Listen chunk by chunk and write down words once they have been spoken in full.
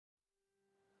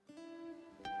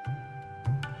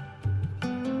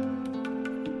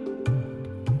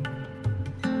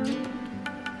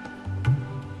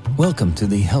Welcome to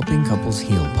the Helping Couples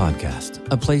Heal podcast,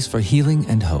 a place for healing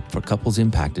and hope for couples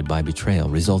impacted by betrayal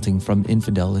resulting from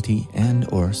infidelity and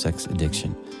or sex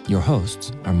addiction. Your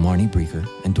hosts are Marnie Breeker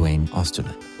and Dwayne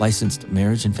Osterlin, licensed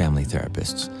marriage and family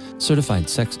therapists, certified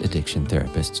sex addiction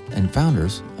therapists, and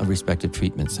founders of respective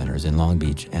treatment centers in Long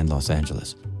Beach and Los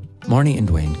Angeles. Marnie and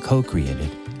Dwayne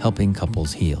co-created Helping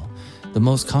Couples Heal, the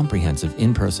most comprehensive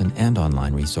in-person and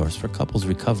online resource for couples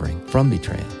recovering from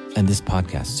betrayal. And this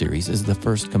podcast series is the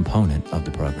first component of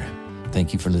the program.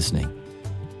 Thank you for listening.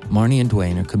 Marnie and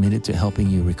Dwayne are committed to helping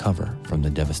you recover from the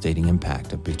devastating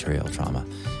impact of betrayal trauma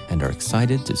and are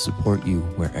excited to support you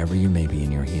wherever you may be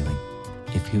in your healing.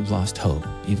 If you've lost hope,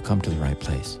 you've come to the right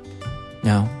place.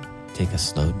 Now, take a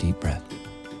slow, deep breath,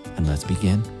 and let's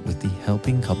begin with the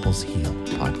Helping Couples Heal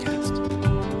podcast.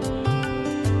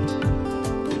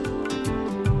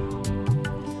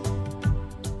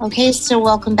 Okay, so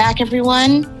welcome back,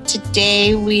 everyone.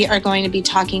 Today we are going to be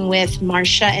talking with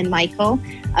Marsha and Michael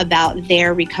about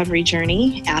their recovery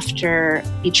journey after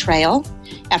betrayal,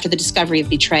 after the discovery of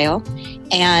betrayal.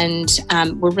 And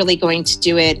we're really going to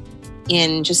do it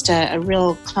in just a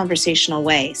real conversational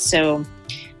way. So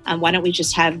why don't we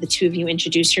just have the two of you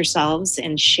introduce yourselves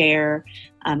and share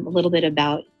a little bit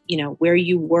about, where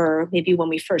you were maybe when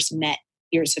we first met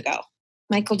years ago.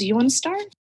 Michael, do you want to start?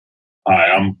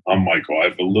 Hi, I'm Michael. I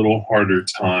have a little harder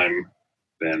time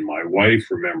than my wife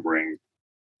remembering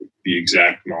the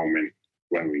exact moment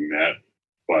when we met,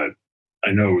 but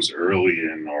I know it was early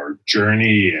in our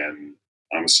journey, and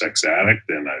I'm a sex addict,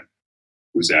 and I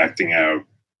was acting out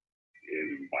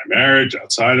in my marriage,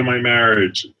 outside of my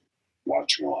marriage,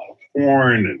 watching a lot of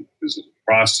porn and visiting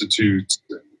prostitutes,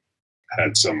 and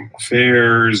had some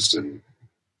affairs, and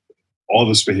all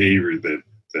this behavior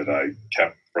that I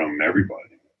kept from everybody.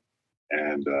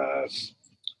 And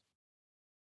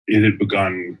it had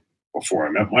begun before I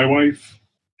met my wife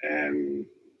and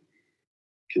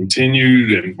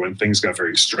continued. And when things got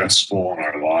very stressful in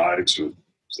our lives with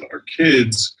our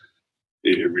kids,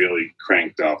 it really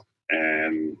cranked up.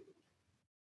 And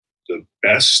the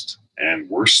best and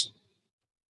worst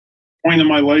point in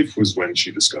my life was when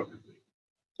she discovered me.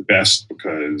 The best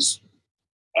because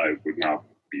I would not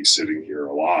be sitting here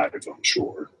alive, I'm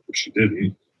sure, if she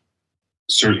didn't.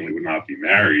 Certainly would not be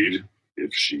married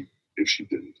if she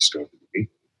didn't discover me,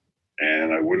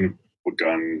 and I wouldn't have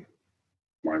begun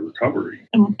my recovery.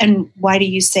 And why do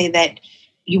you say that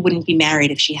you wouldn't be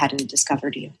married if she hadn't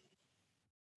discovered you?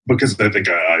 Because I think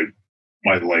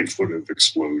my life would have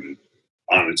exploded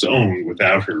on its own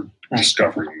without her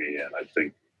discovering me, and I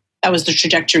think that was the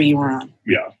trajectory you were on.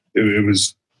 Yeah, it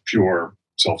was pure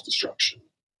self-destruction.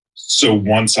 So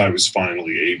once I was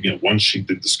finally once she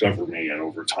did discover me, and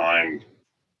over time,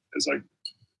 as I,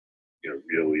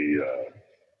 really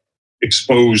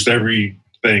exposed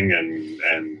everything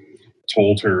and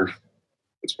told her,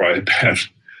 it's probably a bad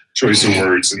choice of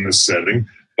words in this setting,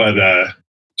 but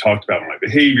talked about my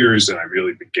behaviors, and I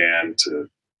really began to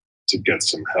get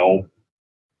some help.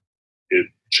 It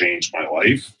changed my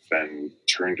life and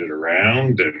turned it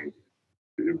around, and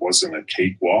it wasn't a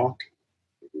cakewalk.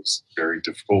 It was very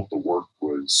difficult. The work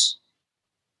was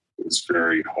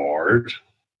very hard,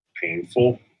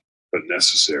 painful, but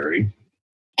necessary.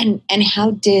 And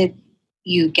how did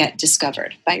you get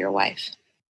discovered by your wife?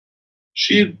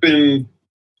 She had been,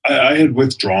 I had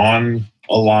withdrawn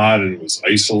a lot and was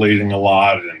isolating a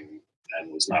lot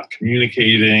and was not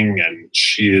communicating, and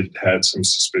she had some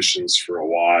suspicions for a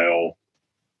while.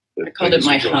 I called it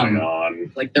my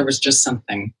hum. Like there was just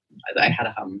something. I had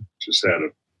a hum. Just had a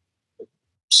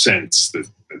sense that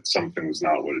something was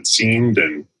not what it seemed,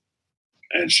 and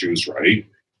she was right.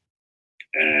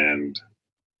 And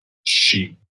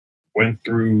she went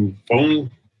through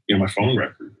my phone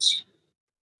records.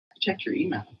 Check your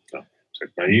email. Check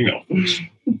my email first.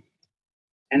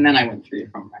 And then I went through your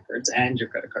phone records and your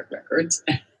credit card records.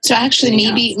 So actually,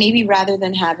 maybe rather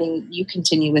than having you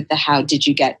continue with the how did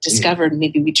you get discovered,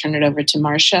 maybe we turn it over to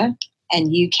Marsha,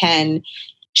 and you can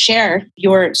share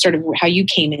your sort of how you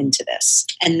came into this,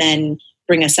 and then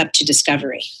bring us up to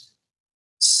discovery.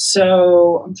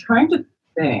 So I'm trying to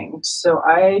think. So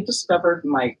I discovered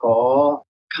Michael,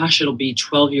 it'll be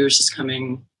 12 years this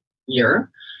coming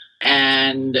year.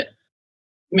 And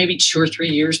maybe 2 or 3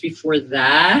 years before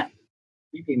that,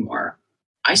 maybe more,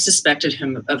 I suspected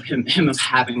him of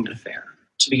having an affair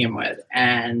to begin with.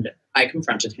 And I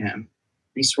confronted him.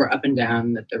 He swore up and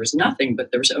down that there was nothing,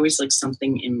 but there was always like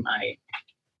something in my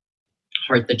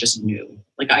heart that just knew.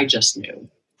 Like I just knew.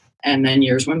 And then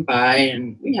years went by,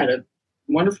 and we had a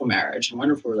wonderful marriage, a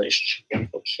wonderful relationship,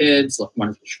 wonderful kids,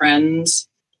 wonderful friends.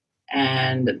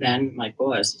 And then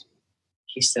Michael, as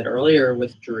he said earlier,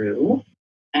 withdrew.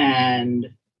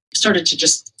 and started to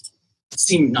just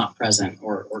seem not present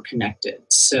or connected.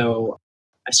 So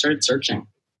I started searching.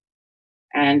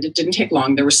 And it didn't take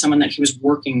long. There was someone that he was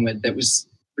working with that was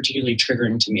particularly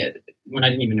triggering to me when I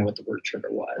didn't even know what the word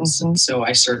trigger was. Mm-hmm. So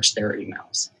I searched their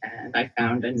emails, and I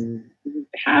found a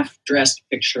half-dressed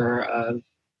picture of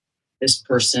this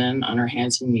person on her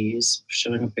hands and knees,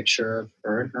 showing a picture of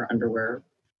her in her underwear.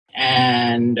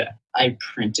 And I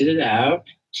printed it out.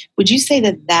 Would you say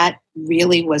that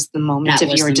really was the moment of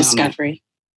your discovery?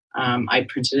 I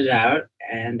printed it out,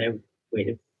 and I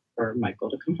waited for Michael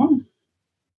to come home.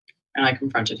 And I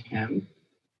confronted him,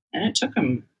 and it took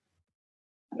him,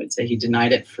 I would say he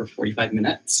denied it for 45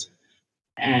 minutes.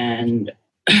 And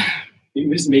he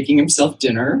was making himself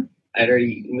dinner. I'd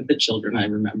already eaten with the children, I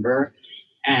remember.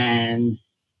 And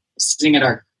sitting at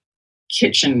our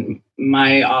kitchen,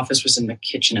 my office was in the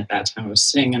kitchen at that time. I was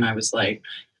sitting, and I was like,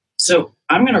 so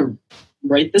I'm going to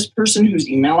write this person whose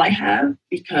email I have,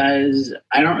 because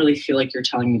I don't really feel like you're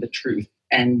telling me the truth.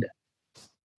 And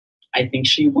I think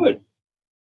she would.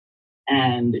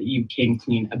 And you came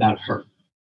clean about her.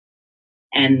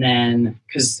 And then,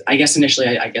 because I guess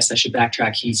initially, I guess I should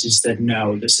backtrack. He just said,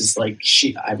 no, this is like,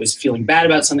 I was feeling bad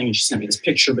about something, and she sent me this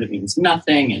picture, but it means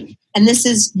nothing. And this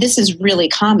is really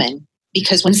common,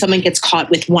 because when someone gets caught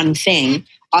with one thing,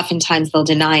 oftentimes they'll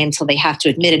deny until they have to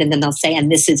admit it, and then they'll say,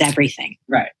 and this is everything.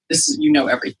 Right. This is,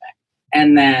 everything.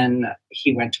 And then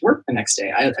he went to work the next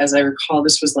day. As I recall,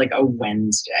 this was like a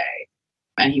Wednesday,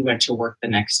 and he went to work the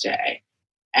next day.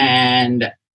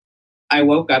 And I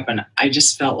woke up, and I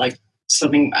just felt like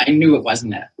something, I knew it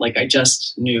wasn't it. Like I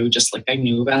just knew, just like I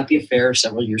knew about the affair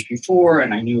several years before,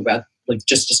 and I knew about, like,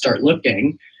 just to start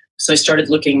looking. So I started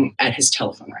looking at his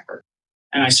telephone record,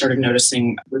 and I started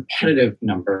noticing repetitive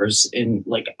numbers in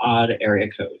like odd area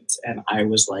codes. And I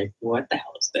was like, what the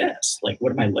hell is this? Like,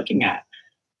 what am I looking at?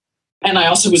 And I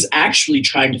also was actually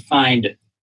trying to find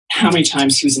how many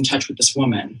times he was in touch with this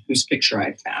woman whose picture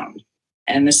I found.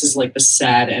 And this is like the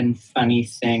sad and funny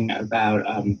thing about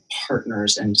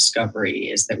partners and discovery,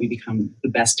 is that we become the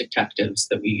best detectives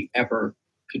that we ever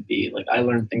could be. Like, I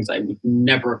learned things I would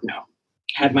never have known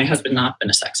had my husband not been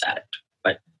a sex addict,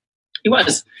 but he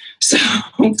was. So,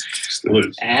 still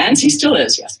is. And he still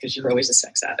is, yes, because you're always a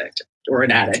sex addict or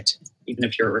an addict, even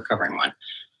if you're a recovering one.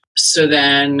 So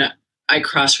then I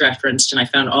cross-referenced, and I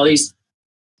found all these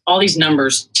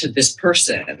numbers to this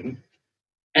person.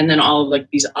 And then all of like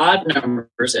these odd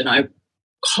numbers. And I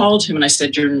called him, and I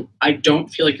said, I don't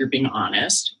feel like you're being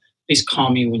honest. Please call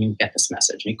me when you get this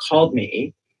message. And he called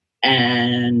me,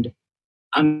 and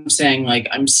I'm saying, like,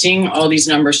 I'm seeing all these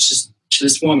numbers to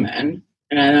this woman.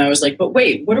 And I was like, but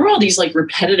wait, what are all these like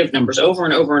repetitive numbers over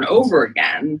and over and over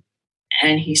again?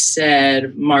 And he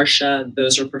said, Marcia,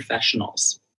 those are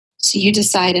professionals. So you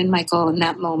decided, Michael, in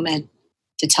that moment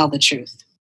to tell the truth.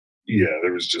 Yeah,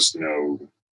 there was just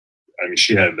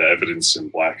she had the evidence in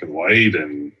black and white,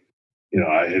 and,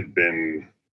 I had been,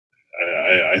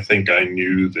 I think I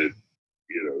knew that,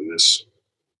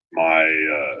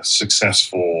 my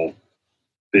successful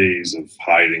days of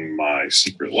hiding my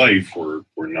secret life were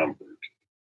numbered.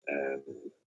 And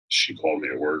she called me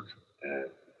at work, and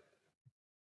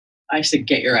I said,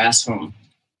 get your ass home.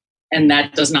 And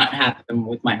that does not happen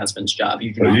with my husband's job.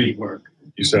 You do not need work.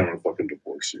 You said I'm going to fucking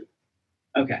divorce you.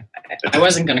 Okay. I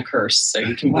wasn't going to curse, so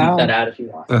you can bleep that out if you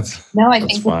want. I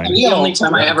think that's the only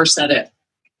time I ever said it.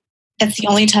 That's the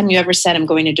only time you ever said, I'm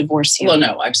going to divorce you. Well,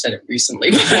 no, I've said it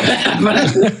recently. But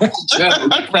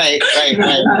Right.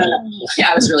 Yeah,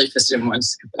 I was really pissed at him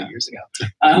once a couple of years ago.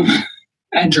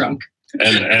 And drunk.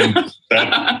 And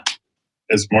that,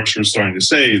 as Marcia was starting to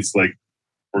say, it's like,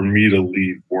 for me to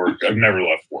leave work, I've never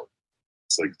left work.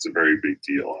 It's like, it's a very big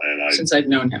deal. And since I've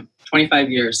known him, 25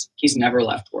 years, he's never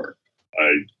left work.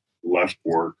 I left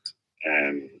work,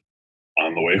 and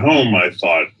on the way home, I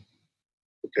thought,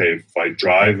 okay, if I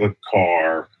drive a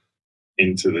car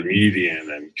into the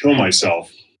median and kill myself,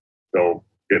 they'll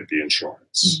get the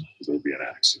insurance, because it'll be an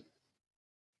accident.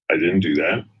 I didn't do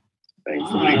that,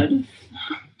 thankfully.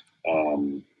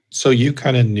 So you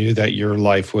kind of knew that your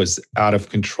life was out of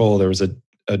control. There was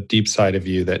a deep side of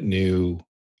you that knew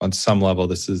on some level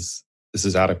this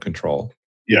is out of control.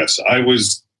 Yes, I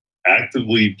was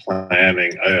actively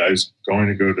planning. I was going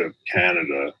to go to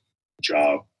Canada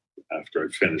job after I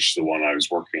finished the one I was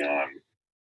working on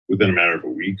within a matter of a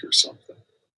week or something.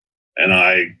 And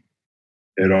I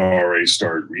had already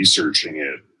started researching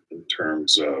it in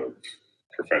terms of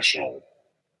professional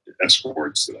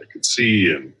escorts that I could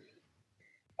see. And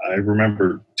I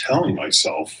remember telling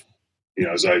myself,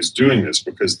 as I was doing this,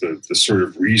 because the sort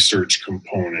of research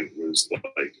component was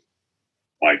like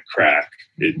my crack.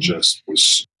 It just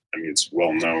was I mean, it's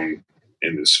well known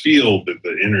in this field that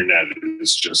the internet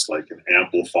is just like an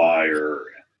amplifier,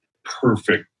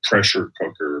 perfect pressure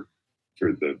cooker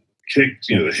for the kick,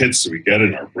 the hits that we get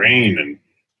in our brain.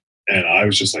 And I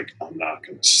was just like, I'm not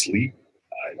going to sleep.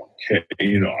 I don't care.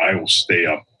 I will stay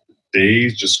up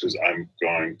days just because I'm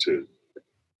going to.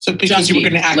 So because you were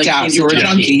going to act out, you were a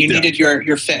junkie, you needed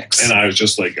your fix. And I was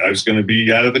just like, I was going to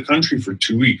be out of the country for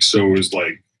 2 weeks. So it was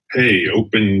like, hey,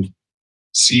 open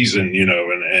season,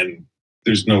 and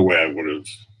there's no way I would have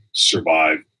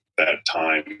survived that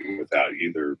time without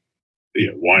either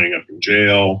winding up in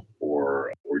jail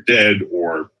or dead,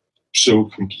 or so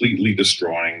completely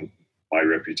destroying my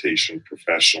reputation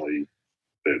professionally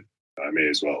that I may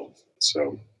as well.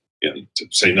 So, to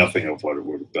say nothing of what it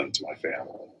would have done to my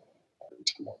family and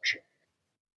to Marsha.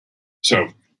 So,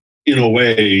 in a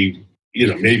way,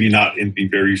 maybe not in the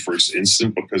very first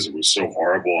instant because it was so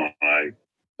horrible and I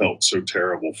felt so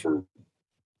terrible for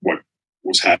what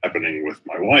was happening with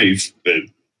my wife that,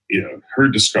 her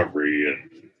discovery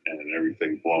and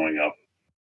everything blowing up,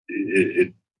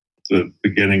 the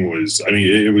beginning was,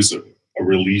 it was a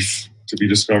relief to be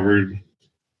discovered.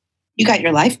 You got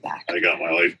your life back. I got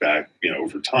my life back,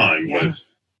 over time. Yeah. But,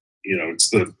 it's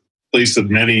the place that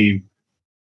many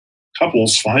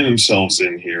couples find themselves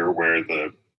in here where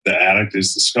the addict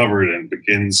is discovered and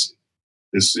begins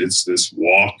this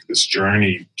walk, this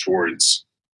journey towards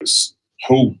this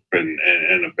hope and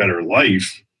a better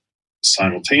life.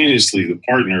 Simultaneously, the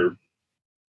partner,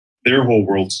 their whole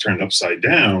world's turned upside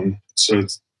down. So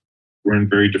we're in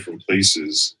very different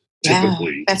places.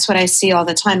 Typically. Yeah, that's what I see all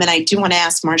the time. And I do want to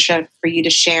ask Marsha for you to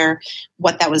share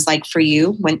what that was like for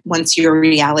you once your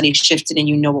reality shifted and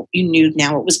you knew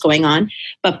now what was going on.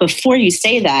 But before you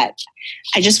say that,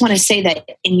 I just want to say that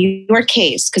in your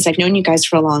case, because I've known you guys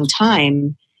for a long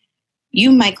time,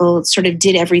 you, Michael, sort of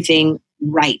did everything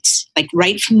right, like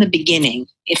right from the beginning.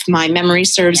 If my memory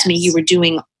serves me, you were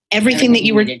doing everything that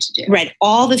you were to do. Right,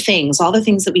 all the things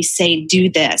that we say, do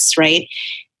this, right?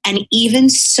 And even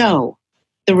so,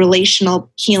 the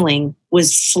relational healing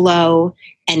was slow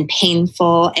and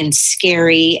painful and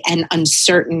scary and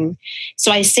uncertain.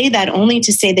 So I say that only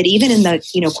to say that even in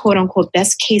the, quote unquote,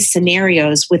 best case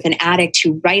scenarios with an addict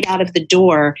who right out of the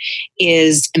door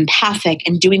is empathic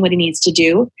and doing what he needs to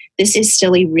do, this is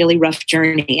still a really rough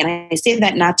journey. And I say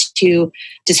that not to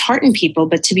dishearten people,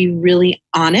 but to be really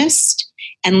honest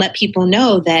and let people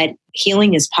know that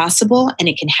healing is possible and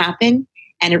it can happen.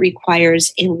 And it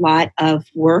requires a lot of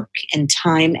work and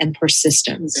time and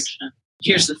persistence.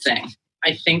 Here's the thing.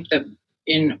 I think that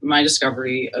in my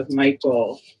discovery of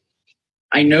Michael,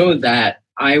 I know that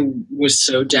I was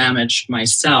so damaged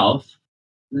myself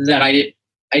that I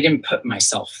didn't put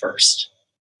myself first.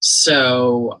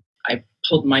 So I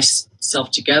pulled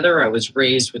myself together. I was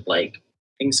raised with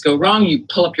things go wrong, you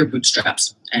pull up your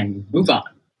bootstraps and move on.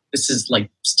 This is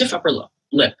like stiff upper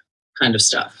lip kind of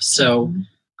stuff. So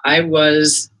he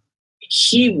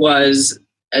was,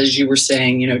 as you were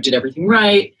saying, did everything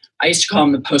right. I used to call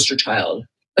him the poster child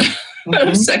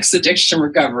of sex addiction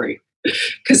recovery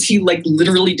because he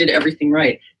literally did everything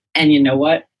right. And you know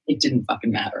what? It didn't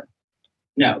fucking matter.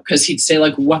 No, because he'd say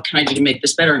what can I do to make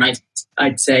this better? And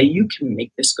I'd say, you can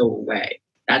make this go away.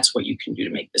 That's what you can do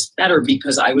to make this better,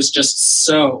 because I was just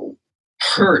so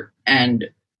hurt.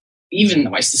 And even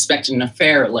though I suspected an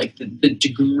affair, the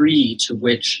degree to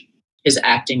which his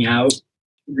acting out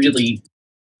really,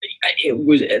 it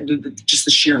was just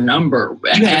the sheer number.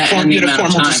 You had a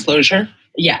formal disclosure?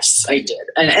 Yes, I did.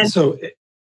 And so,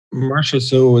 Marsha,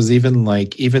 so it was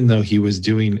even though he was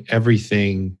doing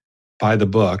everything by the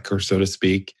book, or so to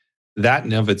speak, that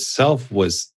in of itself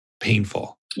was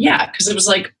painful. Yeah, because it was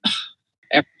every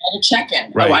night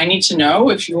check-in. Right. Oh, I need to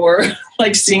know if you're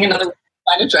seeing another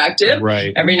find attractive.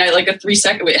 Right. Every night, a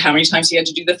 3-second. Wait, how many times he had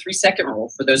to do the 3-second rule?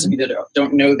 For those of you that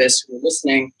don't know this, who are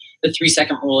listening, the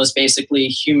 3-second rule is basically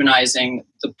humanizing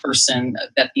the person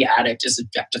that the addict is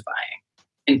objectifying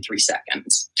in 3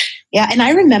 seconds. Yeah, and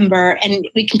I remember, and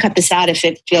we can cut this out if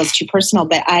it feels too personal,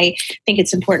 but I think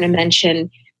it's important to mention,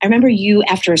 I remember you,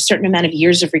 after a certain amount of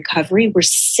years of recovery, were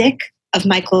sick of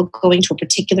Michael going to a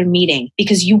particular meeting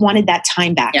because you wanted that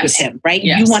time back with him, right?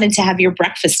 Yes. You wanted to have your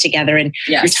breakfast together and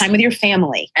your time with your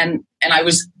family. And I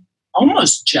was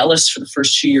almost jealous for the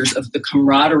first 2 years of the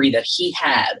camaraderie that he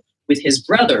had with his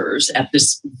brothers at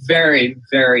this very,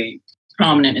 very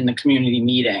prominent in the community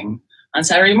meeting on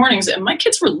Saturday mornings. And my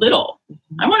kids were little.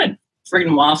 I wanted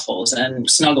friggin' waffles and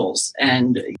snuggles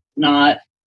and not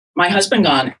my husband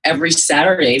gone every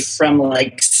Saturday from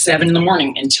 7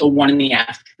 a.m. until 1 p.m.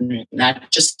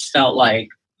 That just felt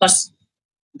plus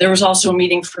there was also a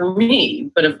meeting for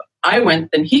me. But if I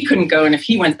went, then he couldn't go. And if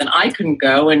he went, then I couldn't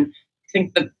go. And I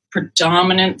think the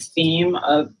predominant theme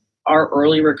of our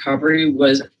early recovery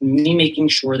was me making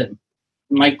sure that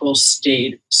Michael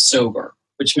stayed sober,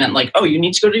 which meant like, oh, you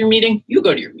need to go to your meeting, you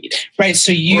go to your meeting. Right.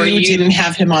 So you didn't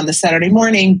have him on the Saturday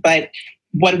morning, but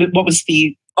what was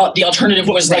the alternative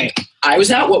was right. Like, I was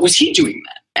out, what was he doing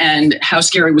then? And how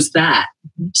scary was that?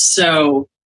 Mm-hmm. So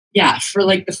yeah, for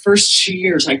like the first 2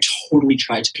 years, I totally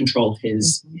tried to control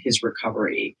his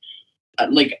recovery.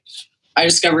 Like I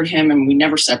discovered him and we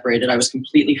never separated. I was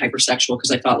completely hypersexual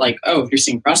because I thought like, oh, if you're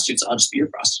seeing prostitutes, I'll just be your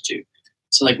prostitute.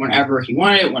 So like whenever he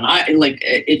wanted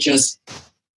it,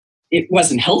 it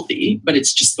wasn't healthy, but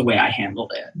it's just the way I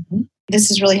handled it. Mm-hmm. This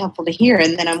is really helpful to hear.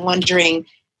 And then I'm wondering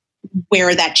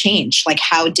where that changed. Like,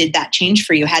 how did that change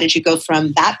for you? How did you go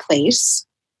from that place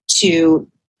to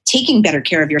taking better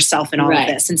care of yourself in all of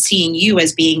this and seeing you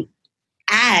as being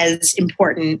as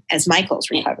important as Michael's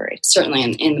recovery? Certainly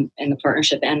in the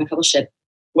partnership and the coupleship.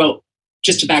 Well,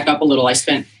 just to back up a little, I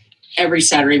spent every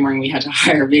Saturday morning we had to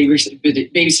hire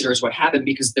babysitters. What happened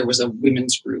because there was a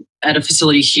women's group at a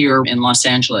facility here in Los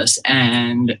Angeles,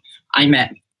 and I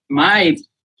met my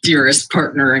dearest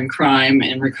partner in crime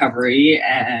in recovery,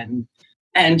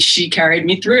 and she carried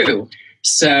me through.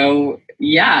 So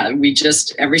yeah, we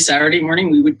just every Saturday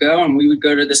morning we would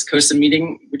go to this COSA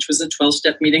meeting, which was a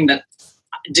 12-step meeting that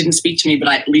didn't speak to me, but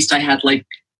at least I had like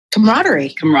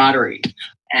camaraderie.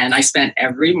 And I spent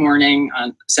every morning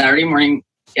on Saturday morning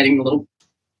getting the little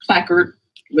placard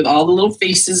with all the little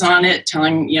faces on it,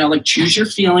 telling, like, choose your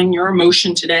feeling, your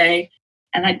emotion today.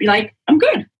 And I'd be like, I'm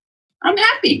good. I'm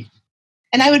happy.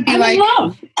 And I would be I'm like, in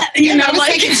love.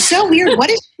 It's so weird. What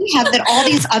does she have that all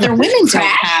these other women don't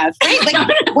have? Right?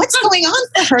 Like, what's going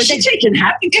on for her? She's taking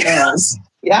happy pills.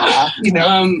 Yeah.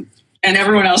 And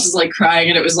everyone else is like crying.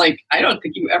 And it was like, I don't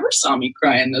think you ever saw me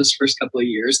cry in those first couple of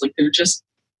years. Like, they were just,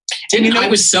 I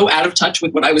was so out of touch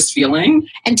with what I was feeling.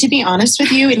 And to be honest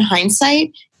with you, in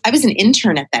hindsight, I was an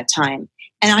intern at that time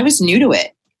and I was new to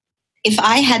it. If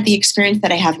I had the experience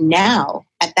that I have now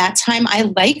at that time, I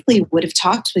likely would have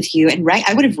talked with you and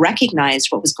I would have recognized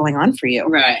what was going on for you.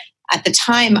 Right. At the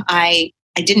time, I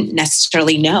didn't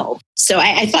necessarily know. So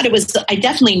I thought I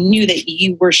definitely knew that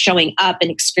you were showing up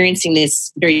and experiencing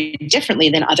this very differently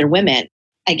than other women.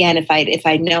 Again, if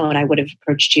I'd known, I would have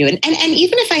approached you. And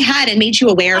even if I had and made you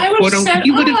aware, I would have said,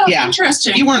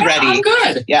 interesting. You weren't ready. I'm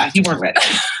good. Yeah, you weren't ready.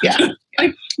 Yeah.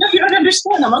 No, you don't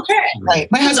understand. I'm okay.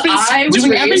 Right. My husband's I was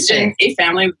doing raised everything. in a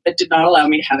family that did not allow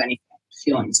me to have any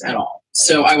feelings at all.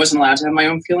 So I wasn't allowed to have my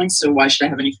own feelings. So why should I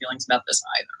have any feelings about this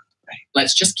either? Right.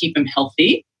 Let's just keep him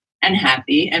healthy and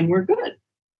happy, and we're good.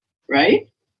 Right?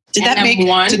 Did that make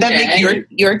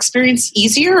your experience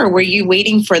easier, or were you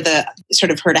waiting for the sort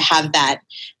of her to have that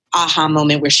aha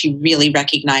moment where she really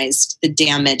recognized the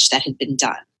damage that had been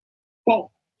done?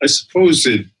 Well, I suppose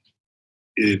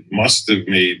it must have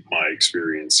made my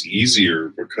experience easier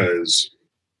because,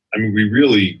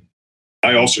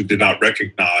 I also did not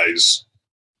recognize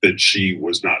that she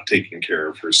was not taking care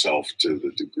of herself to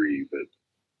the degree that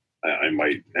I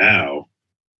might now.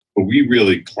 But we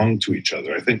really clung to each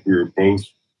other. I think we were both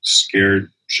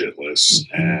scared shitless,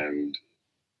 and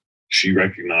she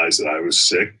recognized that I was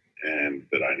sick and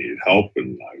that I needed help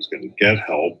and I was going to get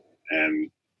help.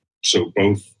 And so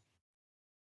both,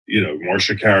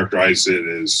 Marcia characterized it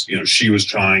as, she was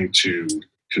trying to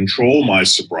control my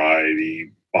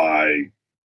sobriety by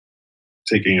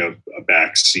taking a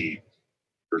back seat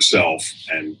herself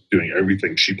and doing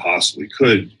everything she possibly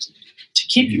could to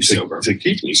keep you sober. To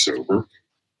keep me sober,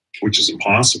 which is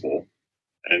impossible.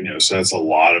 And, so that's a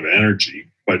lot of energy.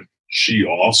 But she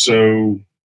also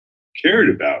cared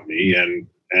about me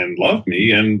and loved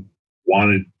me and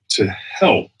wanted to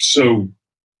help. So,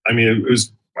 I think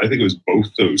it was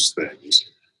both those things.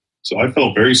 So I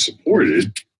felt very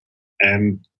supported,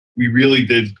 and we really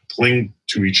did cling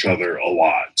to each other a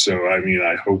lot. So,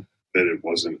 I hope that it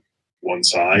wasn't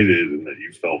one-sided and that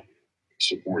you felt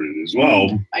supported as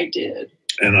well. I did.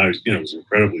 And I was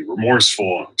incredibly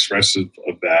remorseful and expressive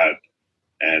of that.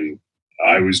 And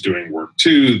I was doing work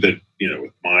too that,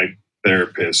 with my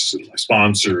therapist and my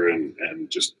sponsor and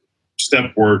just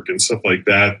step work and stuff like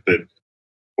that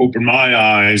opened my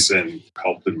eyes and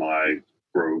helped in my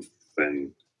growth.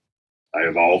 And I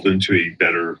evolved into a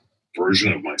better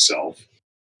version of myself.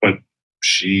 But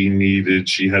she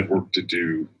had work to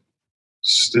do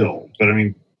still. But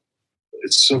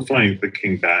it's so funny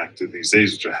thinking back to these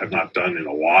days, which I have not done in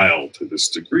a while to this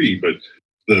degree, but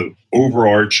the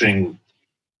overarching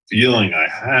feeling I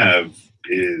have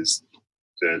is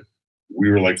that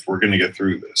we were like, we're going to get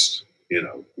through this.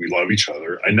 We love each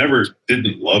other. I never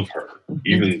didn't love her,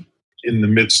 even in the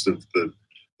midst of the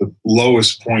the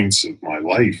lowest points of my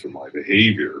life and my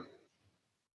behavior,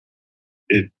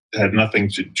 it had nothing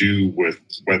to do with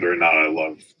whether or not I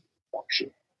love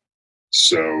Marsha.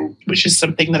 So, which is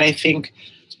something that I think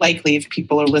likely if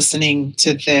people are listening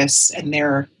to this and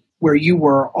they're where you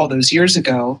were all those years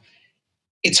ago,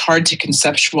 it's hard to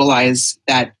conceptualize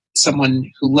that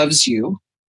someone who loves you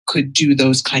could do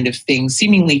those kind of things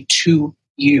seemingly to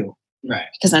you. Right.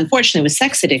 Because unfortunately with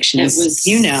sex addiction, it's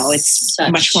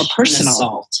much more personal.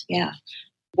 Assault. Yeah.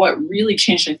 What really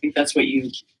changed, I think that's what you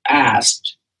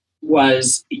asked,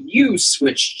 was you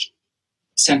switched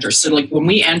centers. So like when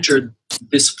we entered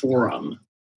this forum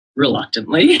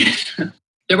reluctantly,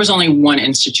 there was only one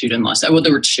institute in Los Angeles. Well,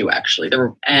 there were two actually.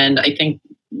 And I think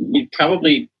we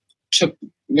probably took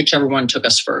whichever one took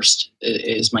us first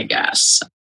is my guess.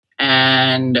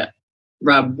 And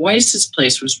Rob Weiss's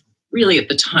place was really at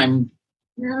the time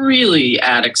really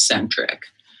addict-centric.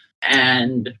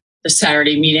 And the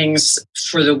Saturday meetings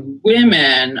for the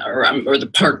women or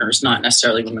the partners, not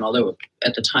necessarily women, although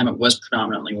at the time it was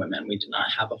predominantly women. We did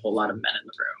not have a whole lot of men in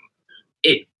the room.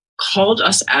 It called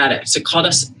us addicts. It called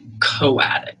us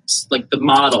co-addicts. Like the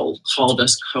model called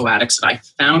us co-addicts. And I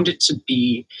found it to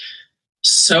be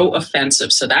so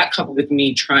offensive. So that coupled with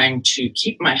me trying to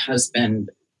keep my husband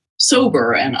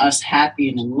sober and us happy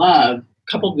and in love,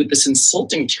 coupled with this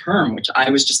insulting term, which I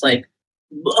was just like,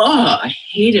 ugh, I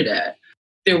hated it.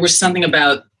 There was something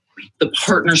about the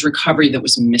partner's recovery that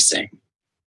was missing.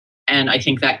 And I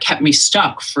think that kept me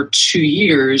stuck for 2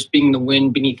 years, being the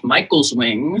wind beneath Michael's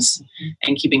wings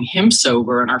and keeping him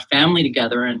sober and our family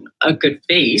together in a good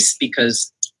face,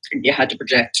 because you had to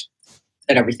project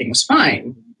that everything was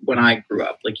fine when I grew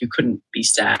up. Like you couldn't be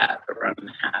sad or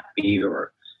unhappy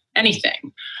or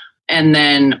anything. And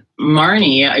then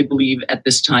Marnie, I believe at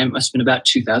this time, must have been about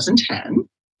 2010,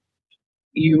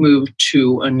 you moved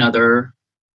to another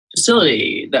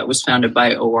facility that was founded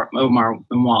by Omar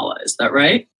Mwala. Is that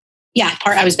right? Yeah,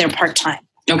 I was there part-time.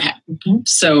 Okay. Mm-hmm.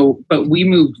 So, but we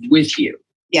moved with you.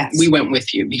 Yes. We went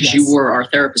with you because you were our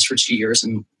therapist for 2 years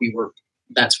and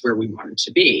that's where we wanted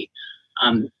to be.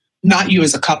 Not you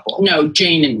as a couple. No,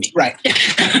 Jane and me. Right.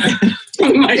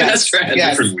 My best friend.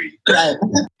 Yes. Right.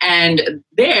 And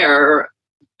there,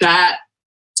 that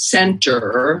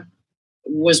center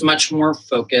was much more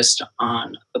focused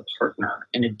on the partner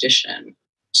in addition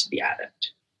to the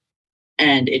addict.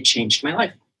 And it changed my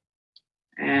life.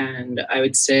 And I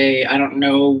would say, I don't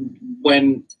know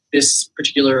when this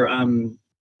particular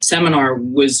seminar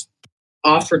was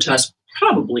offered to us,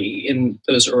 probably in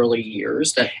those early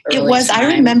years. It was. Time.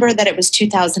 I remember that it was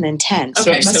 2010.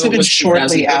 So it must have been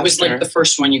shortly after. It was like the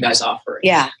first one you guys offered.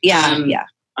 Yeah.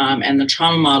 And the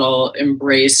trauma model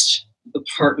embraced the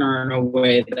partner in a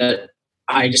way that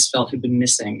I just felt had been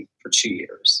missing for 2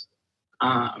 years.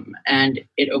 And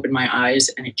it opened my eyes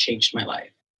and it changed my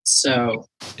life. So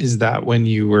is that when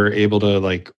you were able to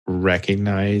like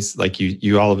recognize, like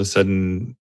you all of a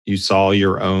sudden you saw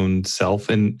your own self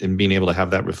and being able to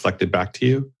have that reflected back to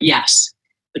you? Yes.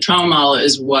 The trauma model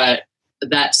is what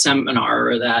that seminar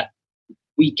or that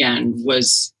weekend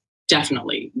was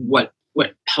definitely what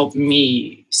helped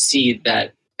me see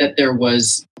that there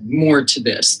was more to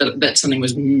this, that something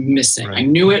was missing. Right. I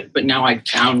knew it, but now I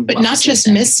found. But not just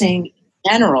missing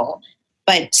in general,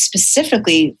 but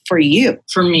specifically for you.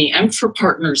 For me and for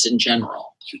partners in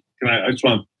general. I just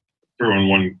want to throw in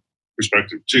one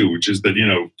perspective too, which is that,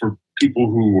 for people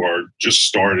who are just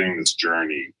starting this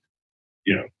journey,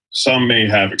 some may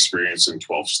have experience in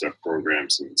 12-step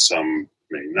programs and some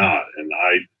may not. And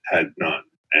I had none.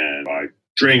 And I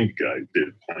drink, I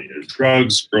did plenty of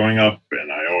drugs growing up,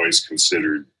 and I always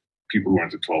considered people who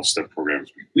went to 12-step programs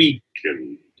to be weak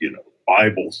and,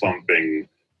 Bible thumping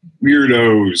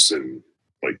weirdos and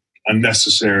like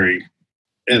unnecessary.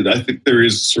 And I think there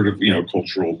is sort of,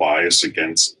 cultural bias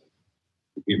against,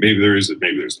 maybe there is,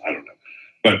 maybe there's, I don't know.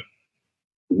 But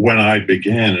when I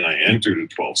began and I entered a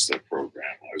 12-step program,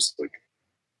 I was like,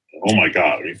 oh my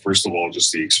God. I mean, first of all,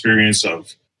 just the experience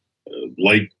of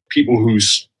like people who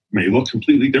may look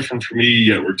completely different from me,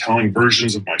 yet were telling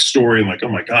versions of my story. And like, oh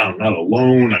my God, I'm not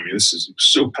alone. I mean, this is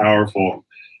so powerful.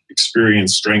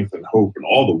 Experience, strength, and hope, and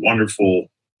all the wonderful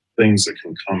things that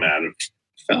can come out of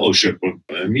fellowship of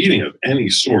a meeting of any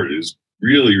sort is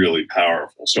really, really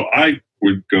powerful. So I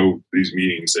would go to these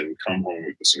meetings and come home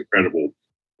with this incredible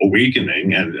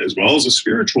awakening, and as well as a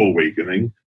spiritual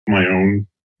awakening, my own,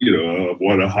 of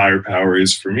what a higher power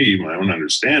is for me, my own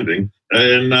understanding.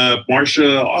 And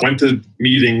Marsha went to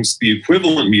meetings, the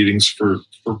equivalent meetings for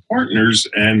partners,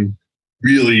 and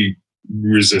really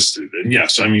resisted. And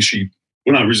yes, I mean,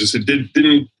 not resisted,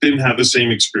 didn't have the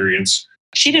same experience.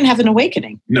 She didn't have an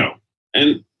awakening. No.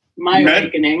 And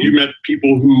you met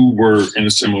people who were in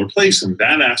a similar place, and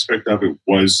that aspect of it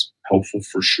was helpful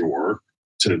for sure,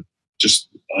 to just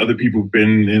other people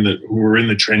who were in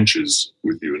the trenches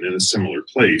with you and in a similar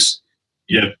place.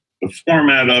 Yet the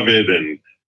format of it and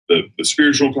the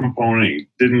spiritual component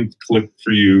didn't click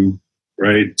for you,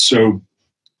 right? So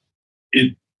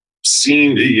it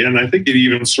seemed, and I think it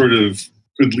even sort of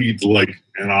could lead to like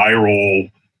an eye roll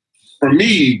for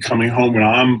me coming home when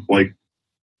I'm like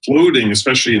floating,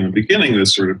 especially in the beginning,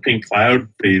 this sort of pink cloud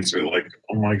phase, where like,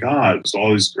 oh my God, there's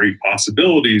all these great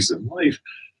possibilities in life.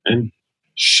 And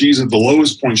she's at the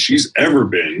lowest point she's ever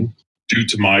been due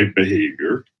to my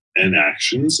behavior and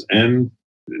actions and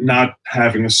not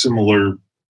having a similar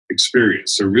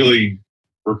experience. So really,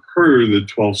 for her, the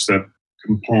 12-step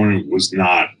component was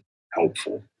not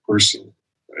helpful personally,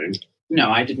 right? No,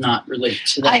 I did not relate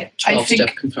to that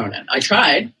 12-step component. I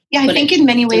tried. Yeah, I think in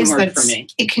many ways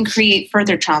it can create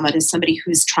further trauma to somebody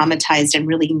who's traumatized and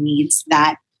really needs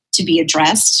that to be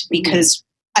addressed. Because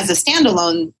as a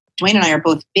standalone, Dwayne and I are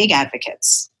both big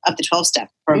advocates of the 12-step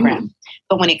program.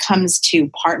 But when it comes to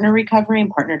partner recovery and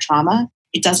partner trauma,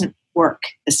 it doesn't work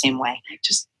the same way. I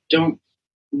just don't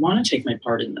want to take my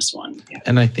part in this one. Yeah.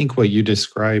 And I think what you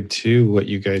described too, what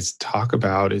you guys talk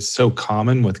about, is so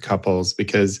common with couples,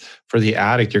 because for the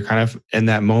addict, you're kind of in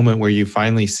that moment where you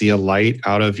finally see a light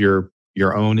out of your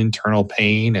own internal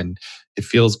pain and it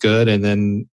feels good. And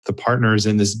then the partner is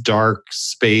in this dark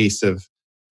space of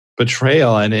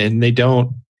betrayal and they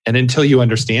don't, and until you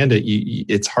understand it,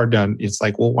 it's hard to, it's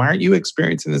like, well, why aren't you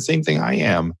experiencing the same thing I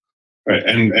am? Right,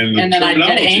 and then I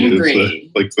get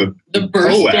angry. The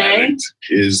birthday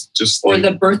is just or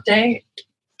the birthday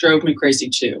drove me crazy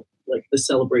too. Like the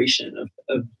celebration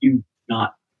of you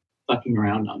not fucking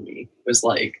around on me was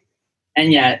like,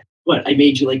 and yet I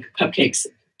made you like cupcakes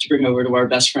to bring over to our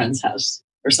best friend's house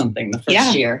or something the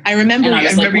first year. I remember. And I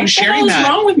remember you sharing that. What's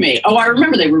wrong with me? Oh, I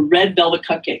remember they were red velvet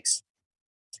cupcakes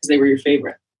because they were your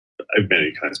favorite. I have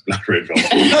many kinds, but not red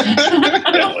velvet.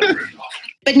 I don't like red velvet.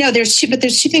 But no, there's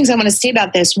two things I want to say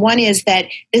about this. One is that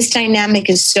this dynamic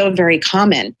is so very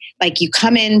common. Like you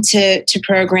come into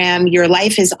program, your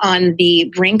life is on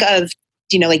the brink of,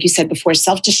 like you said before,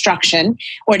 self-destruction,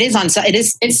 or it's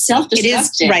self-destructing. It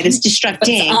is, right, it's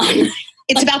destructing.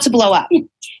 It's about to blow up.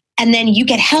 And then you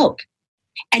get help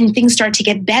and things start to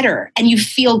get better and you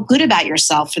feel good about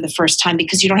yourself for the first time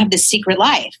because you don't have this secret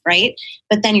life, right?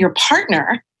 But then your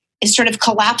partner is sort of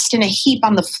collapsed in a heap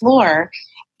on the floor,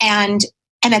 and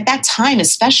at that time,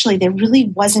 especially, there really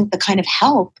wasn't the kind of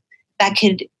help that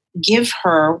could give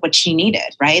her what she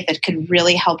needed, right? That could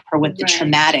really help her with the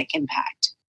traumatic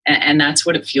impact. And that's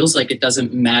what it feels like. It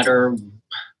doesn't matter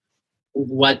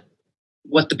what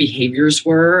the behaviors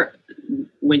were.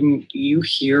 When you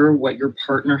hear what your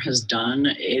partner has done,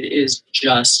 it is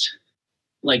just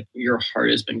like your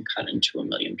heart has been cut into a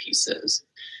million pieces.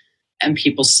 And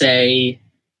people say,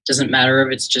 doesn't matter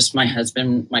if it's just my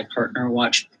husband, my partner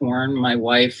watched porn, my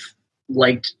wife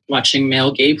liked watching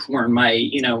male gay porn,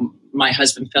 my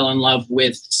husband fell in love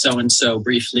with so-and-so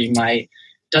briefly.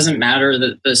 Doesn't matter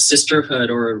the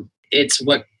sisterhood, or it's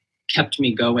what kept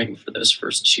me going for those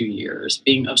first 2 years,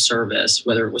 being of service,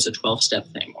 whether it was a 12-step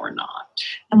thing or not.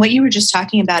 And what you were just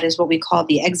talking about is what we call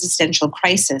the existential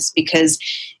crisis, because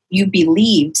you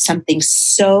believed something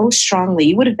so strongly.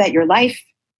 You would have bet your life,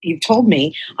 you've told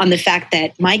me, on the fact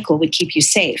that Michael would keep you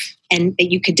safe and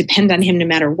that you could depend on him no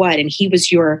matter what. And he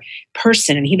was your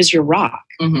person and he was your rock,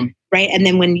 right? And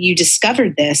then when you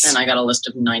discovered this... And I got a list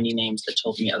of 90 names that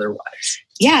told me otherwise.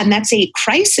 Yeah, and that's a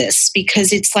crisis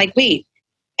because it's like, wait,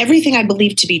 everything I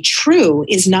believe to be true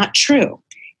is not true.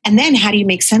 And then how do you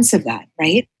make sense of that,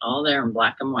 right? All there in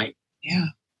black and white. Yeah.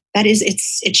 That is,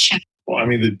 it's shocking. Well, I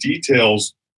mean, the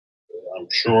details, I'm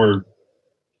sure,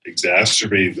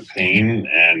 exacerbate the pain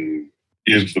and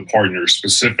give the partner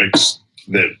specifics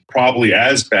that probably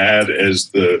as bad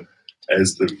as the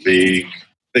vague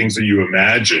things that you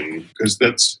imagine, because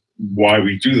that's why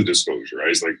we do the disclosure, right?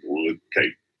 It's like, well, okay,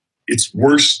 it's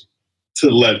worse to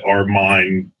let our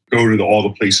mind go to all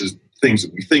the places, things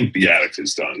that we think the addict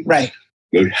has done. Right.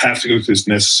 We have to go through this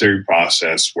necessary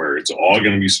process where it's all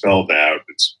going to be spelled out.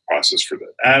 It's a process for the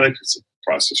addict. It's a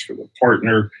process for the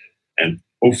partner. And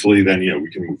hopefully then, we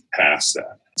can move past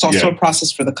that. It's also a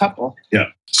process for the couple. Yeah.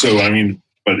 So, I mean,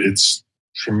 but it's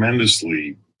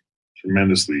tremendously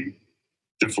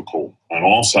difficult on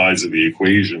all sides of the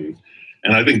equation.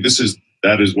 And I think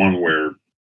that is one where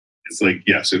it's like,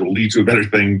 yes, it'll lead to a better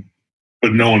thing,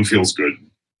 but no one feels good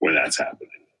when that's happening.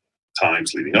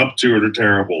 Times leading up to it are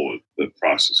terrible. The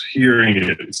process of hearing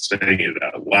it and saying it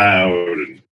out loud,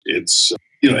 and it's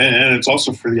and it's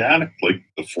also for the addict, like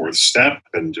the fourth step,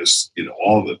 and just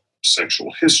all the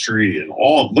sexual history and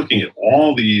looking at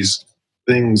all these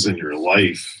things in your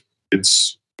life,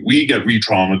 we get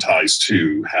re-traumatized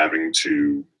too, having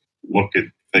to look at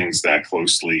things that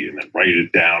closely and then write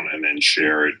it down and then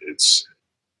share it.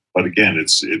 But again,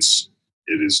 it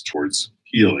is towards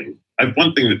healing. I have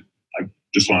one thing that I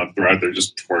just want to throw out there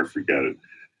just before I forget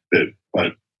it.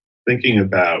 But thinking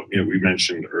about, we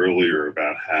mentioned earlier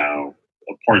about how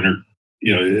a partner,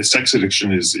 sex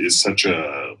addiction is such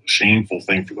a shameful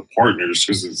thing for the partners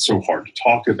because it's so hard to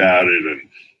talk about it, and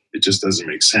it just doesn't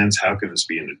make sense. How can this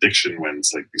be an addiction when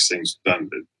it's like these things done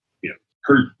that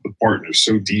hurt the partner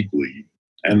so deeply?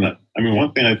 And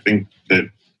one thing I think that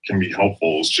can be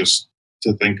helpful is just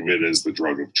to think of it as the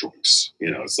drug of choice.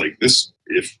 It's like this,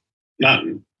 if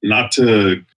not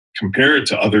to compare it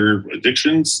to other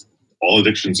addictions. All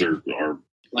addictions are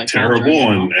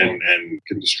terrible and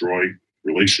can destroy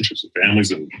relationships with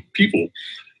families and people.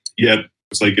 Yet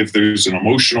it's like if there's an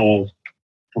emotional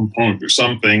component, there's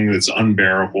something that's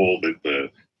unbearable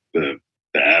that the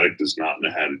addict does not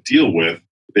know how to deal with,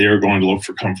 they are going to look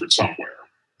for comfort somewhere.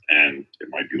 And it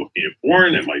might be looking at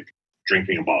porn, it might be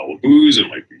drinking a bottle of booze, it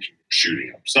might be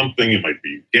shooting up something, it might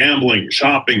be gambling,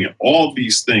 shopping. All of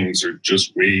these things are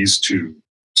just ways to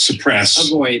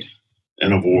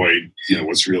avoid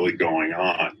what's really going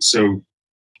on.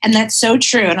 And that's so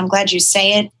true. And I'm glad you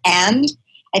say it. And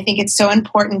I think it's so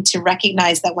important to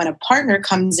recognize that when a partner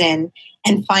comes in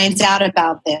and finds out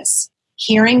about this,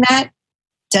 hearing that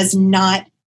does not,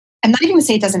 I'm not even going to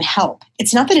say it doesn't help.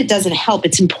 It's not that it doesn't help.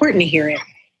 It's important to hear it,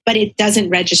 but it doesn't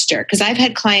register. Because I've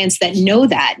had clients that know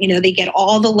that, they get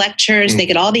all the lectures, they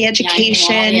get all the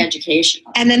education. Yeah, all the education.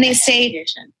 And then they say,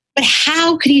 but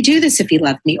how could he do this if he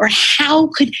loved me? Or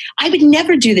I would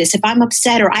never do this if I'm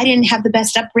upset, or I didn't have the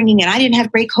best upbringing and I didn't have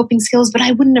great coping skills, but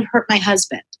I wouldn't have hurt my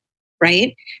husband,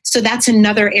 right? So that's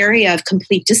another area of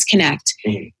complete disconnect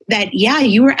that,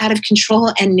 you were out of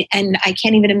control, and I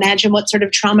can't even imagine what sort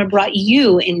of trauma brought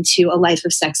you into a life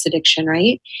of sex addiction,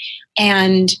 right?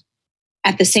 And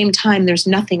at the same time, there's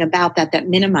nothing about that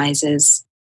minimizes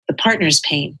the partner's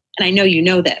pain. And I know you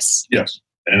know this. Yes.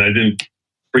 And I didn't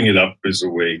bring it up as a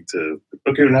way to,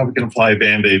 okay, now we can apply a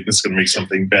Band-Aid. This is going to make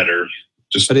something better.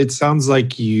 But it sounds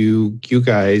like you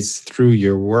guys, through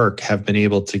your work, have been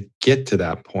able to get to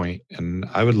that point. And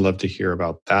I would love to hear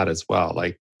about that as well.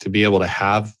 Like, to be able to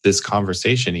have this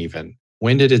conversation even.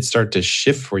 When did it start to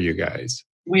shift for you guys?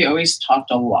 We always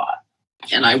talked a lot.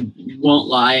 And I won't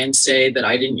lie and say that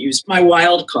I didn't use my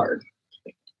wild card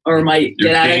or my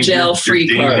get out of jail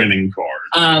free card. Winning card.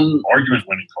 Argument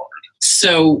winning card.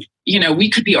 So, we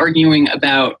could be arguing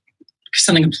about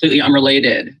something completely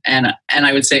unrelated. And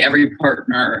I would say every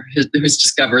partner who's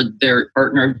discovered their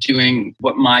partner doing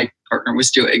what my partner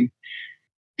was doing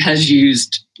has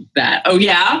used that. Oh,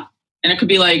 yeah? And it could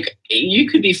be like, you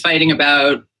could be fighting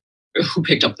about who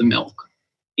picked up the milk,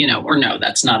 or no,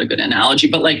 that's not a good analogy,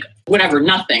 but like whatever,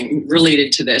 nothing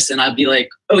related to this. And I'd be like,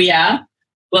 oh, yeah?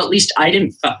 Well, at least I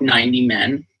didn't fuck 90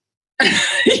 men.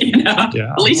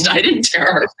 Yeah. At least I didn't tear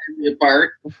our family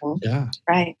apart. Yeah.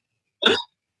 Right.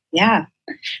 Yeah.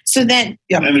 So then,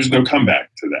 and there's no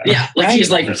comeback to that. Yeah. Like he's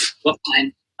like, well,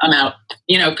 fine, I'm out.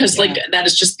 Because like that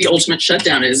is just the ultimate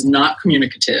shutdown. It is not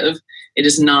communicative. It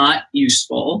is not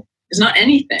useful. It's not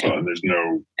anything. Well,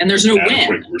 and there's no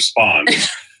win. Response.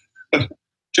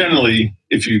 Generally,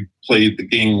 if you played the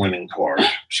game-winning card,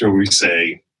 shall we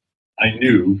say, I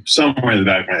knew somewhere in the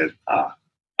back of my head,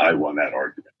 I won that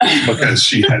argument because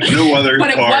she had no other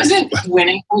but cards. It wasn't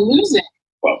winning or losing.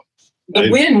 Well, the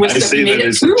win was that we made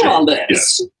it through all this.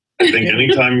 Yes. I think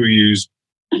anytime we use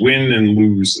win and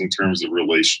lose in terms of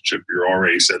relationship, you're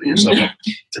already setting yourself up.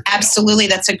 Absolutely.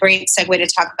 That's a great segue to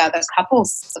talk about the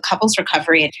couples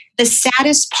recovery. The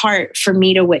saddest part for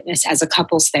me to witness as a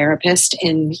couples therapist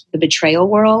in the betrayal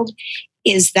world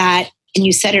is that, and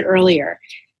you said it earlier,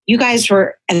 you guys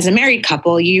were, as a married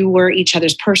couple, you were each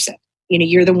other's person.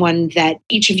 You're the one that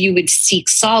each of you would seek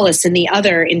solace in the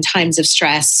other in times of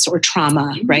stress or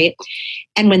trauma, right?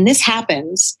 And when this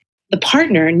happens, the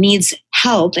partner needs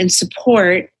help and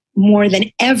support more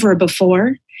than ever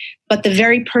before, but the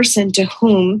very person to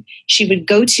whom she would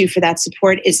go to for that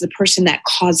support is the person that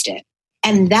caused it.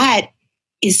 And that's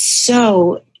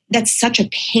such a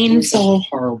painful,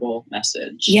 horrible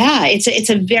message. Yeah, it's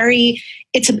a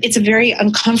very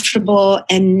uncomfortable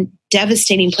and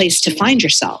devastating place to find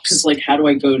yourself. Because like, how do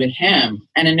I go to him?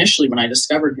 And initially when I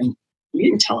discovered him, we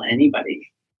didn't tell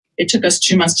anybody. It took us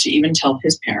 2 months to even tell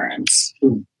his parents,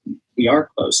 who we are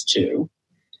close to.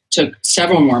 Took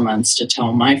several more months to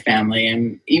tell my family,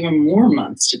 and even more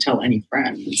months to tell any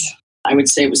friends. I would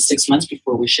say it was 6 months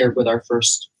before we shared with our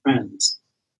first friends.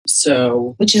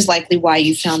 So, which is likely why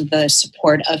you found the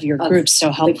support of your group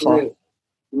so helpful. Group.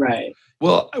 Right.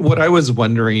 Well, what I was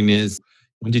wondering is,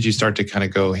 when did you start to kind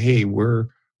of go, hey, we're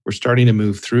starting to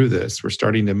move through this. We're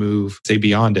starting to move, say,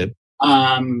 beyond it.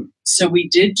 So we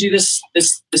did do this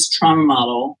trauma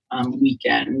model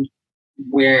weekend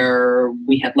where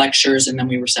we had lectures, and then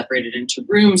we were separated into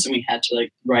rooms, and we had to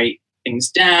like write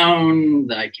things down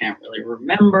that I can't really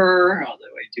remember, although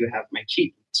I do have my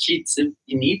sheets if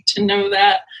you need to know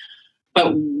that.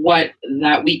 But what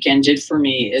that weekend did for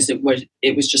me is it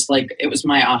was just like, it was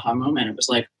my aha moment. It was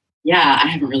like, yeah, I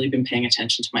haven't really been paying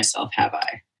attention to myself, have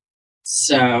I?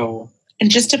 So, and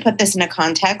just to put this into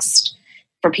context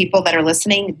for people that are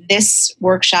listening, this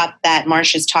workshop that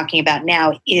Marsha is talking about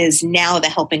now is now the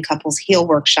Helping Couples Heal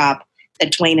workshop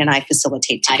that Dwayne and I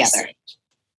facilitate together.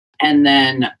 And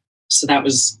then, so that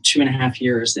was 2.5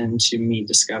 years into me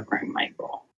discovering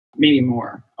Michael, maybe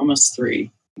more, almost 3.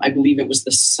 I believe it was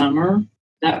the summer,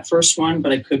 that first one,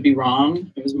 but I could be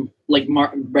wrong. It was like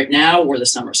right now or the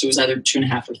summer. So it was either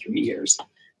 2.5 or 3 years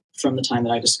from the time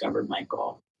that I discovered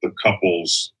Michael. The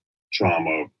couples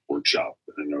trauma workshop,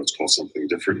 I know it's called something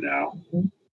different now,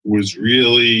 was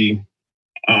really,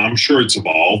 I'm sure it's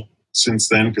evolved since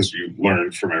then because you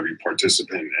learn from every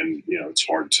participant and, you know, it's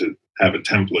hard to have a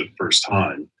template first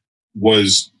time,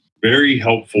 was very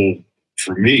helpful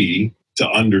for me to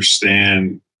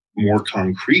understand more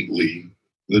concretely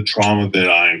the trauma that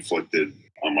I inflicted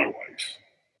on my wife.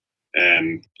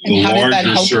 And the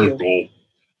larger circle,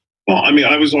 well, I mean,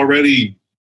 I was already,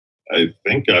 I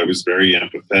think I was very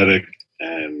empathetic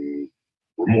and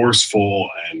remorseful,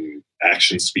 and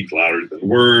actions speak louder than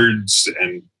words,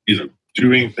 and, you know,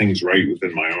 doing things right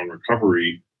within my own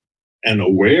recovery and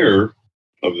aware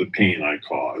of the pain I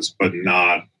caused, but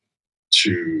not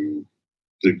to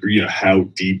the degree of how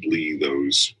deeply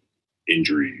those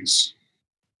injuries,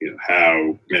 you know,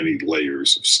 how many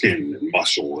layers of skin and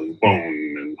muscle and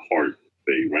bone and heart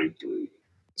they went through.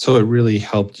 So it really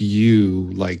helped you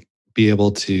like be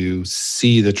able to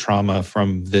see the trauma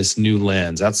from this new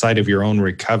lens outside of your own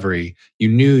recovery. You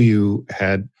knew you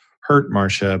had hurt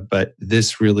Marsha, but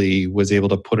this really was able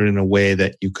to put it in a way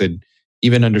that you could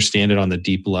even understand it on the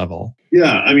deep level.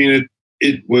 Yeah, I mean,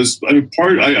 it was, I mean,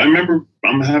 I remember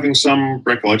I'm having some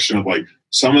recollection of like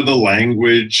some of the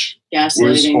language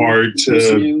was hard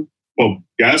to, well,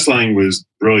 gaslighting was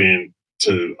brilliant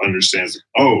to understand.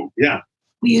 Oh, yeah.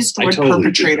 We used the word totally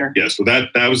perpetrator. Yeah, so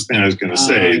that was the thing I was going to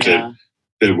say,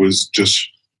 that was just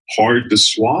hard to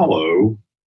swallow.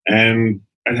 And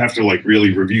I'd have to like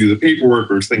really review the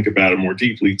paperwork or think about it more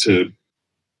deeply to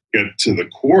get to the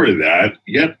core of that.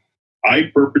 Yet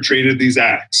I perpetrated these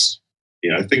acts.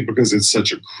 You know, I think because it's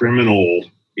such a criminal,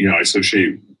 you know, I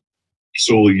associate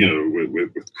solely, you know,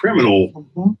 with criminal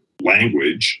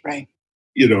language. Right.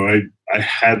 You know, I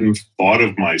hadn't thought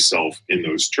of myself in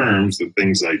those terms. The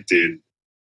things I did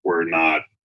were not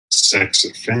sex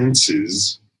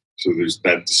offenses. So there's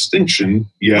that distinction.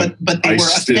 Yeah, but they were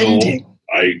offending.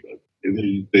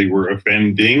 They were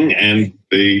offending, and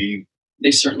they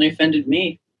certainly offended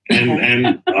me.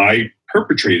 And I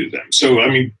perpetrated them. So, I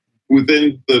mean,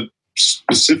 within the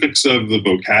specifics of the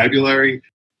vocabulary,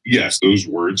 yes, those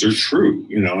words are true,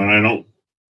 you know, and I don't,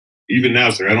 even now,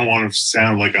 I don't want to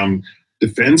sound like I'm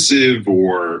defensive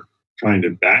or trying to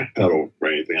backpedal or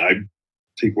anything. I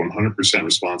take 100%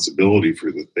 responsibility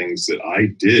for the things that I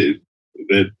did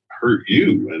that hurt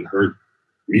you and hurt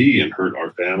me and hurt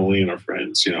our family and our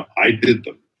friends. You know, I did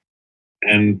them.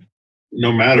 And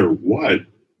no matter what,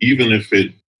 even if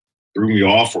it threw me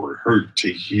off or hurt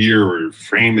to hear or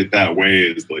frame it that way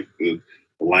as like the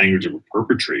language of a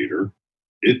perpetrator,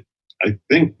 it, I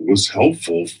think, was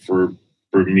helpful for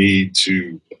me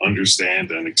to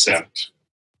understand and accept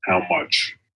how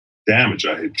much damage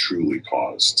I had truly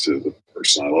caused to the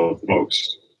person I love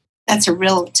most. That's a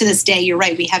real, to this day, you're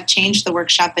right. We have changed the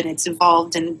workshop and it's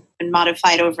evolved and been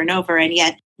modified over and over. And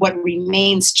yet what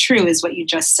remains true is what you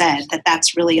just said, that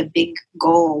that's really a big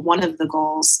goal. One of the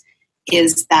goals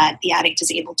is that the addict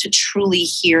is able to truly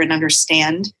hear and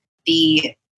understand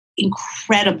the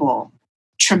incredible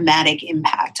traumatic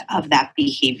impact of that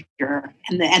behavior.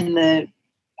 And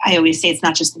I always say it's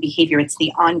not just the behavior, it's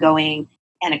the ongoing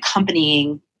and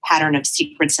accompanying pattern of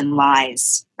secrets and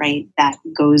lies, right? That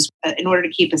goes, in order to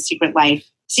keep a secret life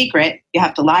secret, you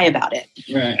have to lie about it.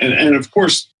 Right. And of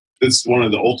course, that's one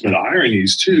of the ultimate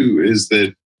ironies too, is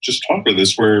that, just talk about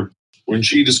this, where when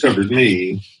she discovered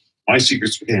me, my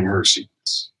secrets became her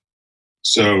secrets.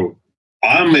 So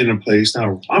I'm in a place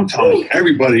now, I'm telling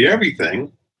everybody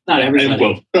everything. Not everybody. And,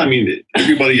 well, I mean,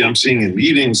 everybody I'm seeing in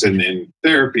meetings and in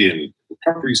therapy and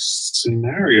recovery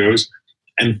scenarios,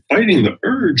 and fighting the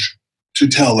urge to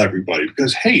tell everybody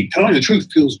because, hey, telling the truth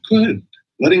feels good.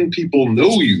 Letting people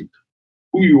know you,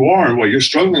 who you are and what you're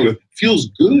struggling with feels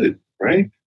good, right?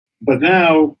 But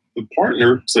now the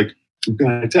partner, it's like, who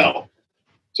can I tell?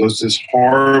 So it's this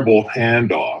horrible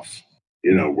handoff,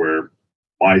 where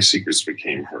my secrets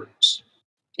became hers.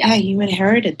 Yeah, you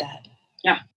inherited that.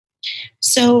 Yeah.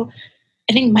 So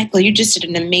I think, Michael, you just did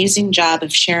an amazing job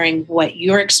of sharing what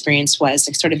your experience was,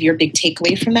 like sort of your big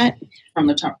takeaway from that. From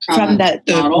the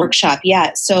the workshop.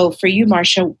 Yeah. So for you,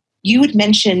 Marcia, you had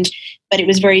mentioned, but it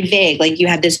was very vague. Like you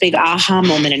had this big aha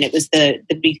moment and it was the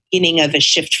beginning of a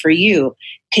shift for you.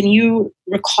 Can you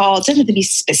recall, it doesn't have to be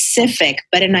specific,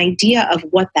 but an idea of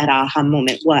what that aha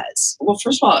moment was? Well,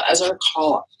 first of all, as I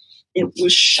recall, it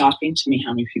was shocking to me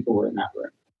how many people were in that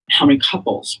room, how many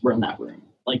couples were in that room.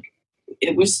 Like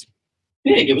it was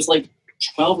big. It was like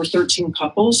 12 or 13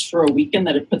 couples for a weekend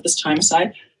that had put this time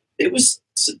aside. It was,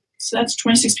 so that's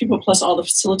 26 people plus all the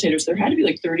facilitators. There had to be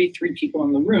like 33 people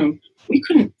in the room. We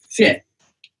couldn't fit.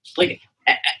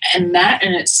 And that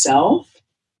in itself,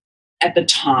 at the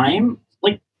time,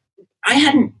 I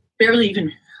hadn't barely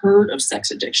even heard of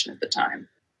sex addiction at the time.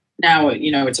 Now,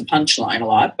 it's a punchline a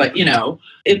lot, but,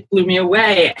 it blew me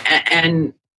away.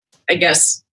 And I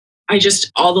guess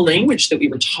all the language that we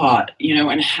were taught,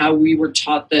 and how we were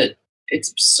taught that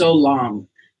it's so long,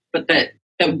 but that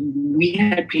we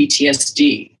had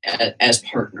PTSD as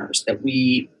partners, that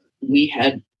we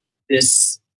had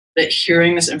this, that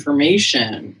hearing this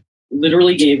information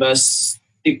literally gave us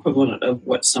the equivalent of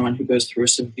what someone who goes through a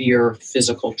severe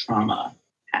physical trauma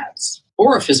has,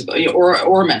 or a physical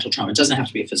or a mental trauma. It doesn't have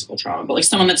to be a physical trauma, but like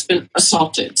someone that's been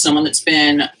assaulted, someone that's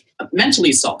been mentally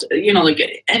assaulted,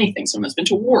 like anything, someone that's been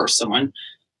to war, someone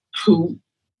who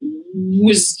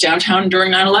was downtown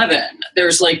during 9/11.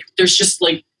 There's just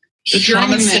like the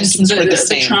trauma symptoms were the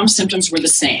same. The trauma symptoms were the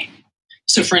same.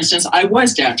 So for instance, I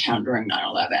was downtown during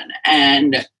 9/11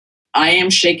 and I am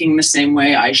shaking the same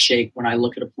way I shake when I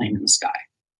look at a plane in the sky,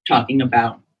 talking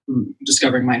about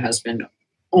discovering my husband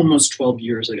almost 12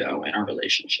 years ago in our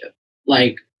relationship.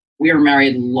 Like, we are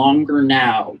married longer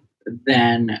now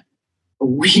than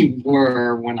we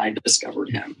were when I discovered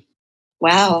him.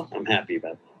 Wow. I'm happy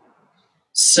about that.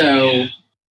 So,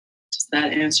 does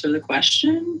that answer the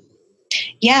question?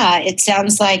 Yeah, it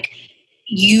sounds like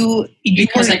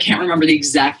because I can't remember the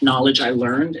exact knowledge I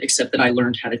learned, except that I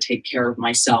learned how to take care of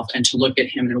myself and to look at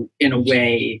him in a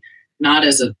way, not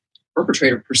as a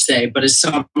perpetrator per se, but as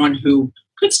someone who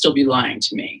could still be lying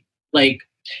to me. Like,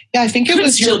 yeah, I think it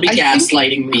was still be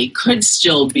gaslighting me, could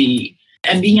still be,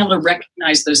 and being able to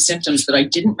recognize those symptoms that I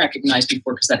didn't recognize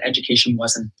before because that education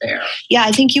wasn't there. Yeah,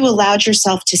 I think you allowed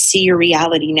yourself to see your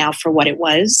reality now for what it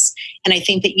was. And I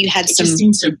think that you had it just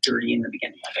seemed so dirty in the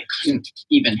beginning. Like I couldn't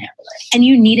even handle it. And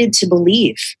you needed to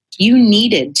believe. You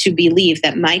needed to believe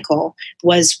that Michael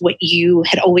was what you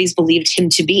had always believed him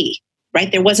to be,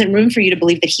 right? There wasn't room for you to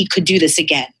believe that he could do this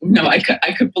again. No, I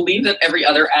could believe that every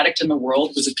other addict in the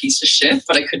world was a piece of shit,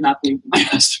 but I could not believe my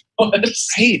husband was.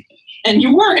 Right. And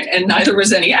you weren't, and neither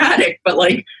was any addict. But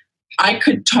like, I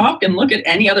could talk and look at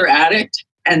any other addict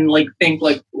and like think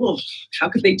like, oh, how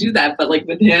could they do that? But like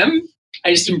with him, I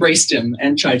just embraced him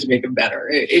and tried to make him better.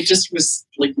 It just was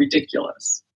like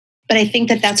ridiculous. But I think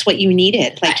that that's what you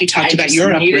needed. Like you talked about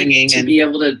your upbringing to be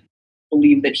able to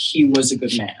believe that he was a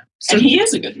good man. So he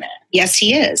is a good man. Yes,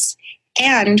 he is.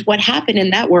 And what happened in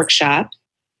that workshop,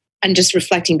 I'm just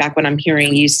reflecting back what I'm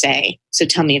hearing you say. So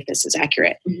tell me if this is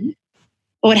accurate. Mm-hmm.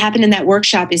 But what happened in that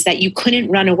workshop is that you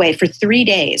couldn't run away for 3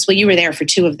 days. Well, you were there for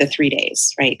 2 of the 3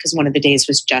 days, right? Because one of the days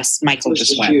was just Michael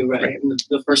just went. You, right?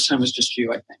 The first time was just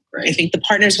you, I think, right? I think the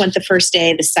partners went the first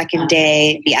day, the second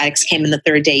day, the addicts came, and the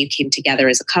third day you came together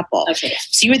as a couple. Okay.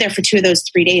 So you were there for 2 of those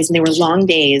 3 days, and they were long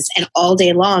days. And all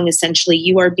day long, essentially,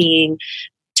 you are being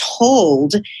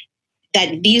told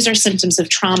that these are symptoms of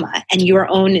trauma, and your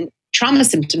own trauma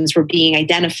symptoms were being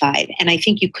identified. And I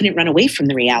think you couldn't run away from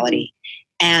the reality.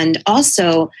 And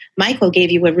also, Michael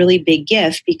gave you a really big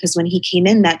gift because when he came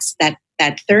in that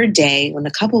third day, when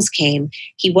the couples came,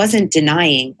 he wasn't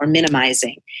denying or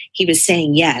minimizing. He was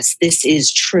saying, yes, this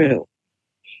is true.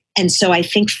 And so I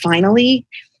think finally,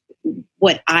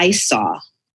 what I saw,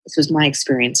 this was my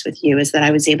experience with you, is that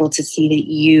I was able to see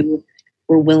that you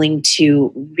were willing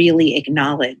to really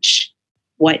acknowledge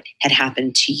what had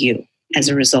happened to you as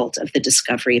a result of the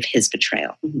discovery of his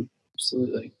betrayal. Mm-hmm.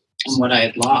 Absolutely. And what I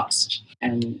had lost.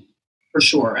 And for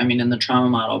sure, I mean, in the trauma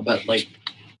model, but like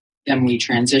then we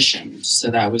transitioned.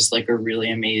 So that was like a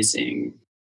really amazing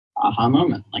aha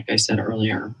moment, like I said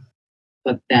earlier.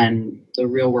 But then the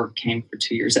real work came for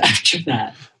 2 years after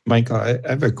that. Michael, I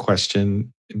have a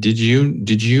question. Did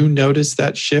you notice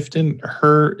that shift in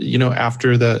her,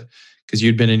 after because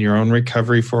you'd been in your own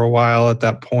recovery for a while at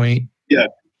that point. Yeah.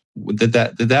 Did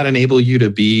that enable you to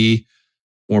be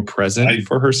more present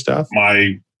for her stuff?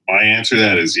 My answer to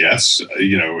that is yes.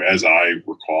 As I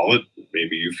recall it,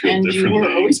 maybe you feel and differently. You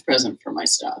were always present for my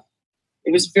stuff.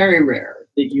 It was very rare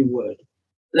that you would.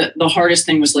 The hardest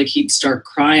thing was like he'd start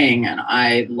crying and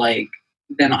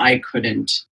then I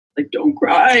couldn't, don't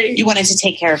cry. You wanted to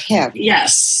take care of him.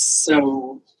 Yes.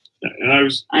 So.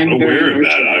 And I'm aware of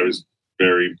that. I was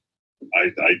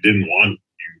I didn't want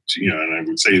you to, and I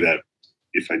would say that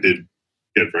if I did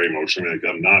get very emotional,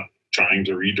 I'm not trying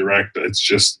to redirect. It's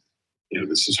just,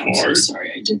 this is hard. I'm so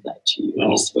sorry I did that to you. No.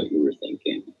 That's what you were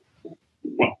thinking.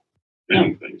 Well,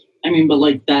 many things. I mean, but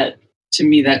like that, to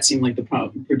me, that seemed like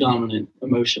the predominant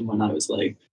emotion when I was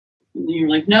like, and you're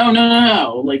like,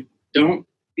 no. Like, don't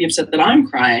be upset that I'm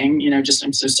crying. Just,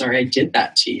 I'm so sorry I did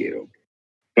that to you.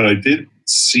 But I did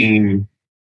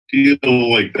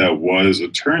feel like that was a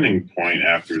turning point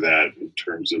after that in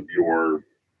terms of your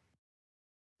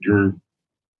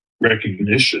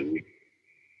recognition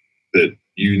that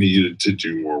you needed to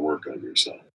do more work on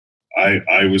yourself.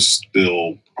 I was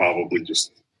still probably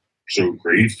just so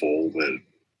grateful that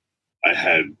I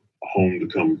had a home to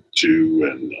come to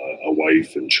and a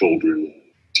wife and children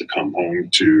to come home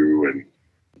to. And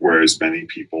whereas many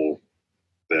people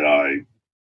that I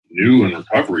knew in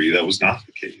recovery, that was not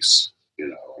the case.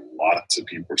 Lots of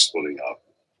people are splitting up,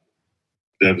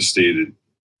 devastated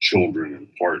children and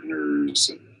partners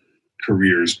and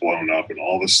careers blown up and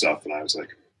all this stuff. And I was like,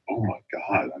 oh my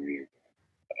God. I mean,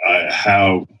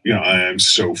 I am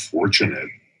so fortunate.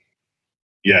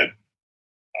 Yet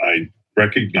I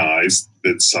recognized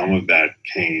that some of that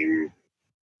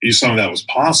was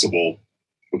possible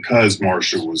because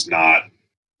Marsha was not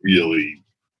really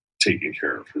taking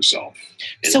care of herself.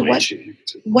 So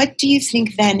what do you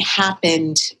think then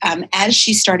happened as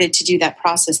she started to do that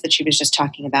process that she was just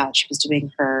talking about? She was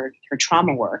doing her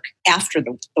trauma work after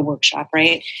the workshop,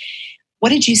 right? What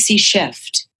did you see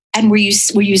shift? And were you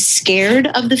scared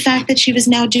of the fact that she was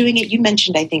now doing it? You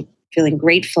mentioned, I think, feeling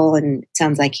grateful, and it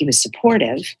sounds like he was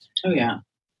supportive. Oh yeah.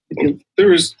 Well, there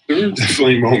were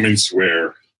definitely moments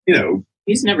where,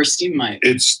 he's never seen my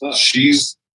book.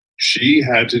 She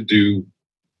had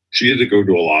to go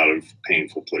to a lot of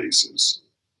painful places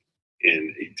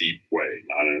in a deep way,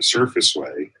 not in a surface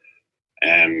way.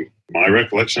 And my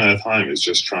recollection at the time is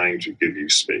just trying to give you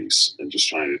space and just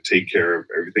trying to take care of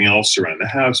everything else around the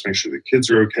house, make sure the kids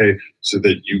are okay so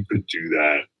that you could do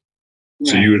that. Right.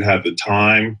 So you would have the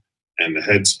time and the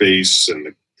headspace and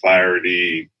the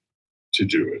clarity to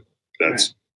do it.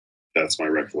 That's my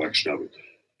recollection of it.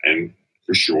 And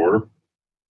for sure,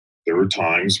 there were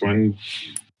times when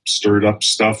stirred up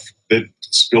stuff that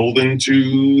spilled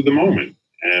into the moment.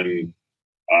 And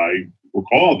I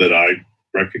recall that I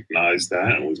recognized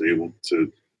that and was able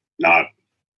to not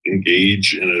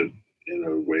engage in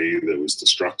a way that was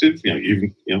destructive. There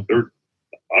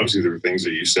were things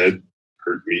that you said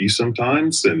hurt me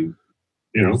sometimes, and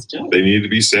they needed to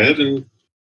be said, and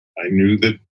I knew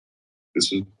that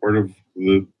this was part of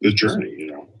the journey.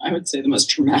 I would say the most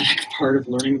traumatic part of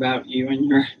learning about you and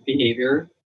your behavior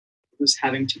was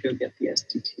having to go get the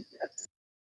STT test.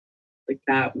 Like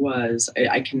that was,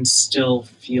 I can still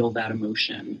feel that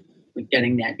emotion. Like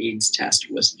getting that AIDS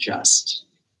test was just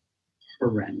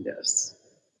horrendous.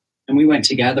 And we went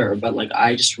together, but like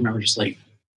I just remember just like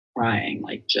crying,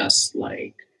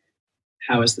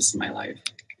 how is this in my life?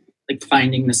 Like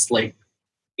finding this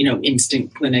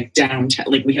instant clinic downtown.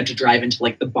 Like we had to drive into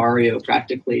like the barrio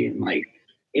practically, and like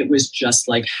it was just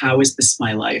like, how is this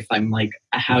my life? I'm like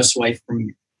a housewife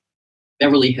from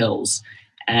Beverly Hills,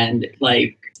 and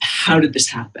like, how did this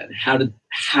happen? How did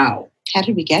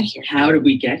we get here? How did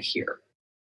we get here?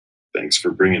 Thanks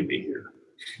for bringing me here.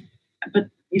 But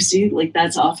you see, like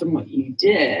that's often what you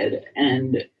did,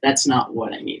 and that's not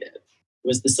what I needed.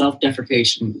 Was the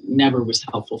self-deprecation never was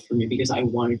helpful for me because I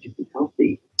wanted you to be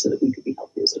healthy so that we could be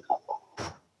healthy as a couple.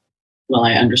 Well,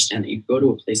 I understand that you go to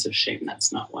a place of shame.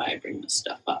 That's not why I bring this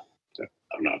stuff up.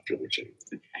 I'm not feeling shame.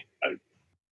 Okay. I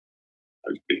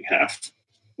was being half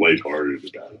lighthearted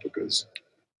about it because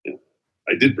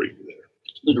I did bring you there.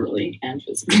 Literally and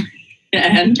physically.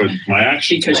 But my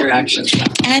actions. Because your actions.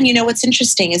 And what's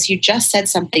interesting is you just said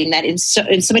something that in so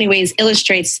many ways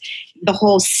illustrates the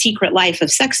whole secret life of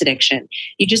sex addiction.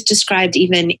 You just described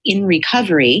even in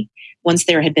recovery, once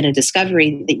there had been a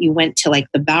discovery, that you went to like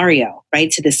the barrio,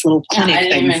 right? To this little clinic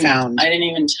that you found. I didn't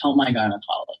even tell my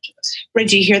gynecologist. Right,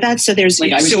 do you hear that? So there's...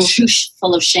 Like I was too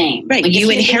full of shame. Right, like you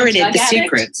inherited the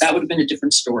secrets. That would have been a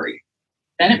different story.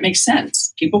 Then it makes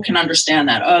sense. People can understand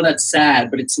that, oh, that's sad,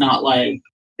 but it's not like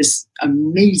this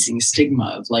amazing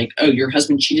stigma of like, oh, your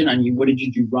husband cheated on you. What did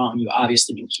you do wrong? You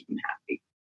obviously didn't keep him happy.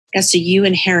 Yeah, so you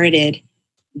inherited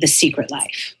the secret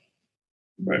life.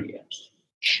 Right. Yes.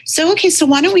 So, okay, so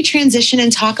why don't we transition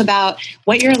and talk about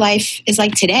what your life is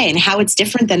like today and how it's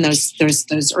different than those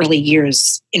early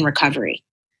years in recovery?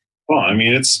 Well, I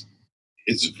mean, it's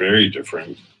very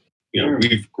different. You know,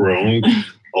 we've grown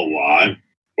a lot,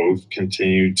 both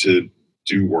continue to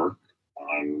do work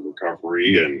on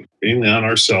recovery and mainly on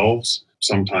ourselves.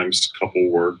 Sometimes couple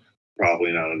work,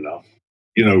 probably not enough.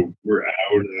 You know, we're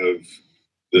out of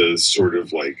the sort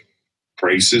of like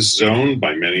crisis zone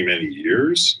by many, many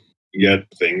years, yet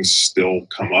things still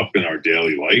come up in our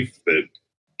daily life that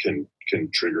can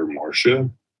trigger Marcia.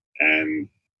 And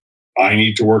I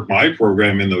need to work my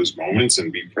program in those moments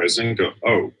and be present. Go,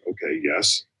 oh, okay,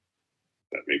 yes,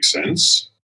 that makes sense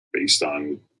based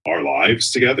on our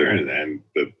lives together and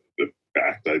the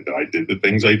fact that I did the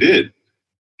things I did.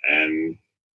 And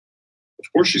of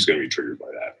course she's going to be triggered by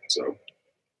that. So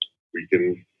we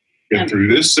can get through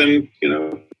this and, you know,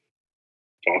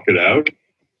 talk it out.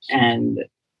 And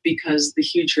because the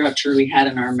huge rupture we had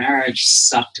in our marriage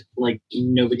sucked like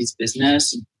nobody's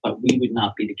business, but we would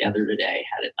not be together today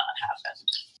had it not happened.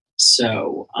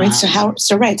 So right.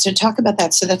 So talk about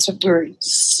that. So that's what we're.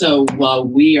 So while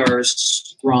we are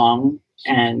strong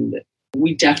and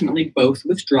we definitely both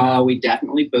withdraw, we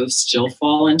definitely both still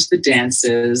fall into the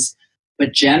dances,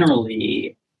 but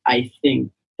generally, I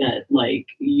think that like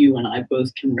you and I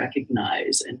both can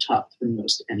recognize and talk through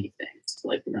most anything. So,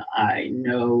 like I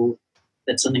know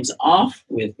that something's off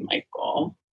with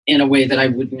Michael in a way that I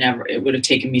would never. It would have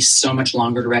taken me so much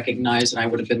longer to recognize, and I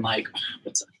would have been like, oh,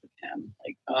 "What's up with him?"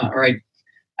 Like, or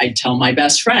I'd tell my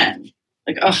best friend,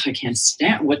 like, "Oh, I can't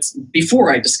stand what's."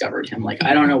 Before I discovered him, like,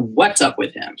 I don't know what's up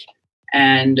with him,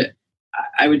 and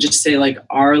I would just say, like,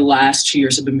 our last 2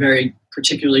 years have been very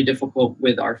particularly difficult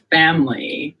with our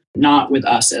family, not with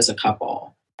us as a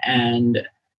couple, and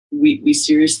we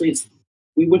seriously.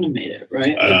 We wouldn't have made it,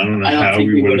 right? I don't know how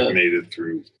we would have made it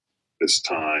through this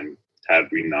time had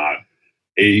we not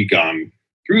gone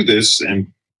through this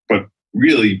but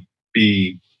really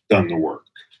done the work.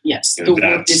 Yes, the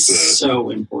work is so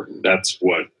important. That's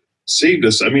what saved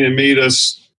us. I mean, it made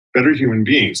us better human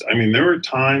beings. I mean, there were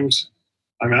times.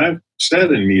 I mean, I've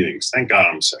said in meetings, "Thank God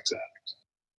I'm a sex addict,"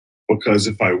 because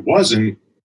if I wasn't,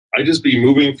 I'd just be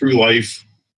moving through life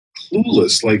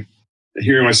clueless, like.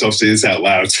 Hearing myself say this out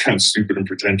loud sounds stupid and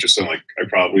pretentious. And like,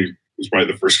 it was probably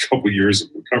the first couple of years of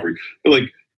recovery. But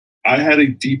like, I had a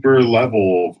deeper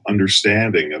level of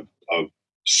understanding of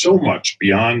so much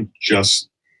beyond just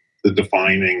the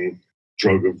defining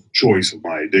drug of choice of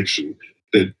my addiction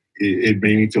that it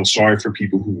made me feel sorry for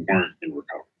people who weren't in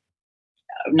recovery.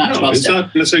 It's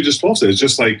not necessarily just 12 steps. It's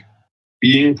just like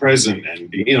being present and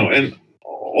you know, and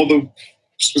although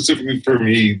specifically for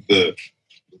me,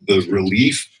 the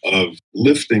relief of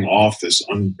lifting off this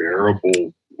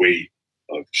unbearable weight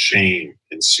of shame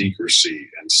and secrecy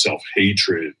and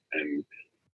self-hatred and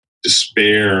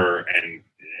despair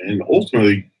and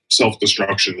ultimately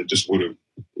self-destruction that just would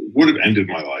have ended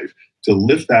my life, to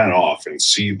lift that off and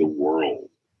see the world,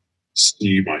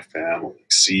 see my family,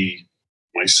 see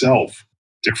myself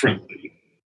differently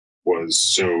was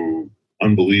so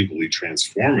unbelievably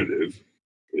transformative.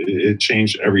 It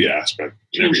changed every aspect,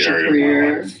 every area of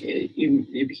my life.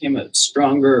 You became a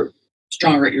stronger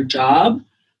at your job,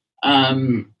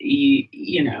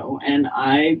 you know, and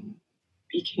I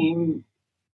became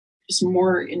just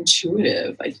more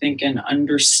intuitive, I think, and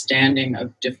understanding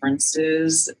of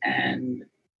differences and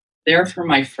there for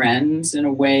my friends in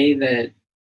a way that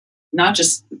not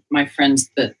just my friends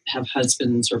that have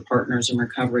husbands or partners in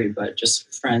recovery, but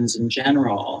just friends in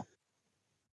general,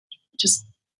 just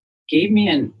gave me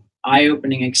an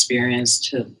eye-opening experience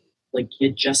to, like, you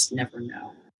just never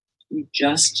know. You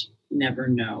just never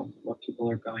know what people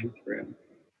are going through.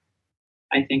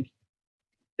 I think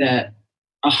that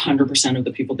 100% of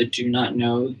the people that do not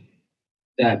know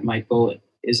that Michael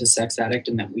is a sex addict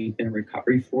and that we've been in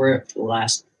recovery for it for the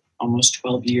last almost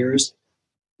 12 years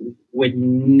would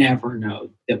never know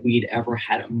that we'd ever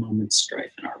had a moment's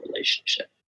strife in our relationship.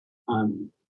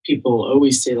 People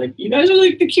always say, like, you guys are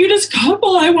like the cutest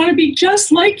couple. I want to be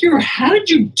just like you. How did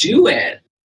you do it?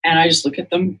 And I just look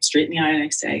at them straight in the eye and I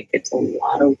say, it's a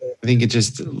lot of work. I think it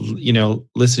just, you know,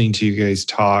 listening to you guys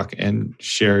talk and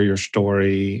share your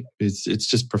story, it's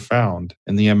just profound.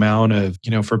 And the amount of,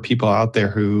 you know, for people out there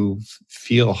who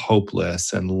feel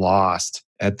hopeless and lost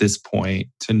at this point,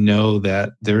 to know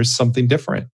that there's something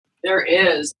different. There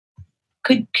is.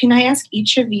 Can I ask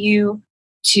each of you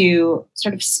to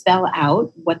sort of spell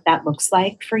out what that looks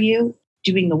like for you,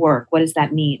 doing the work? What does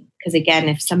that mean? Because again,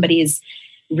 if somebody is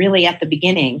really at the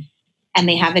beginning and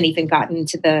they haven't even gotten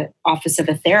to the office of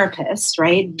a therapist,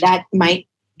 right, that might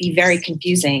be very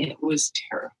confusing. It was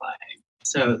terrifying.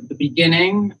 So the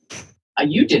beginning,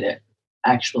 you did it,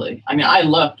 actually. I mean, I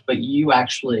looked, but you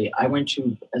actually, I went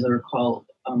to, as I recall,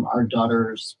 our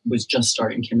daughter was just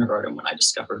starting kindergarten when I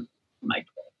discovered Michael.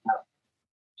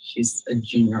 She's a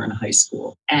junior in high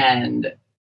school. And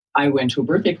I went to a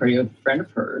birthday party with a friend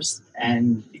of hers,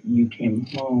 and you came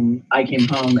home. I came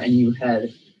home, and you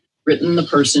had written the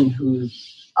person who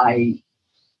I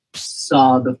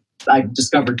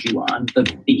discovered you on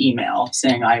the email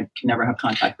saying, I can never have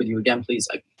contact with you again. Please,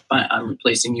 I'm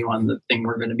replacing you on the thing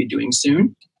we're going to be doing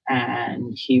soon.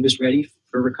 And he was ready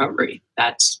for recovery.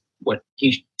 That's what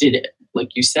he did. It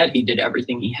like you said, he did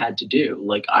everything he had to do.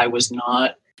 Like I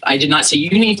did not say, you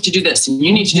need to do this and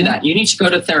you need to do that. You need to go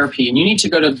to therapy and you need to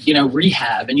go to,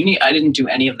 rehab. And I didn't do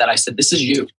any of that. I said, this is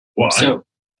you. Well, so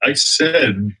I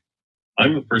said,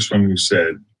 I'm the first one who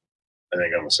said, I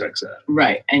think I'm a sex addict.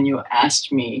 Right. And you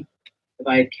asked me if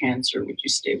I had cancer, would you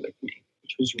stay with me?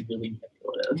 Which was really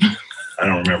manipulative. I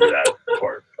don't remember that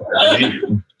part.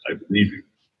 I believe you.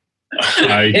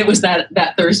 It was that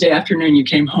Thursday afternoon you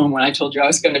came home when I told you I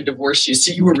was going to divorce you.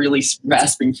 So you were really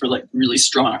grasping for like really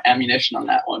strong ammunition on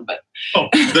that one. But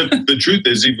the truth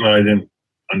is, even though I didn't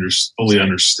fully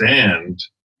understand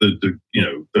the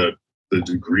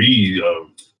degree of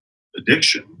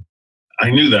addiction, I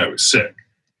knew that I was sick.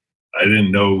 I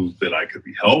didn't know that I could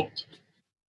be helped,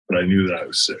 but I knew that I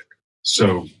was sick.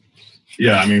 So,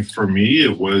 yeah, I mean, for me,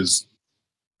 there was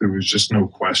just no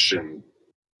question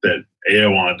that I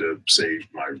wanted to save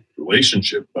my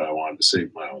relationship, but I wanted to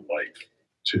save my own life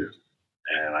too.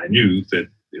 And I knew that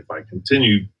if I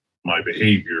continued my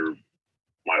behavior,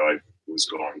 my life was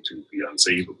going to be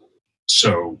unsavable.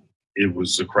 So it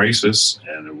was a crisis,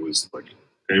 and it was like,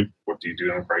 okay, what do you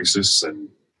do in a crisis? And,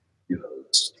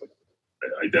 it's like,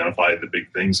 identify the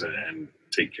big things and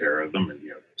take care of them, and,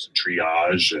 some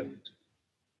triage and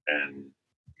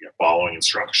following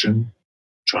instruction,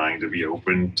 trying to be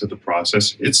open to the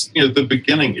process. It's, the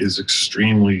beginning is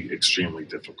extremely, extremely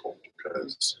difficult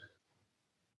because,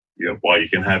 while you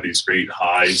can have these great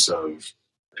highs of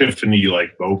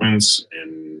epiphany-like moments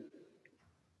in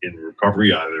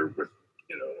recovery, either with,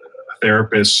 a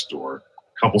therapist or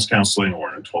couples counseling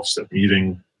or in a 12-step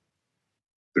meeting,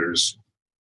 there's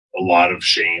a lot of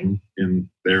shame in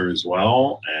there as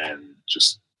well.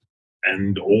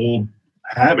 And old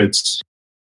habits.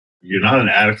 You're not an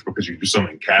addict because you do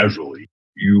something casually.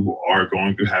 You are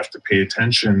going to have to pay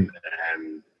attention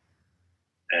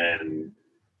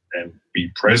and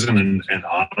be present and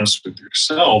honest with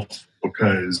yourself,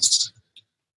 because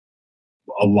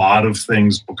a lot of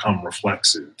things become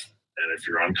reflexive. And if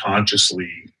you're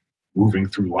unconsciously moving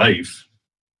through life,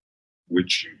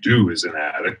 which you do as an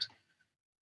addict,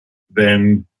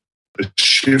 then the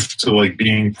shift to like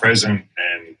being present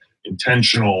and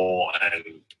intentional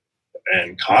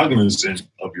and cognizant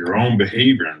of your own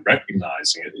behavior and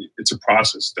recognizing it, it's a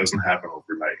process. It doesn't happen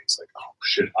overnight. It's like, oh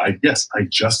shit, I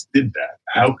just did that.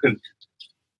 How could,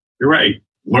 you're right.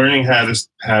 Learning how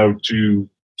to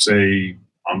say,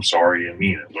 I'm sorry and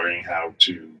mean it. Learning how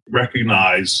to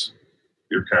recognize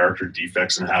your character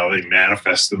defects and how they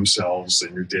manifest themselves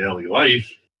in your daily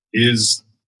life is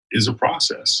a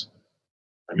process.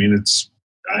 I mean,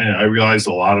 I realize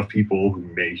a lot of people who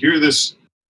may hear this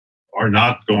are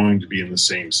not going to be in the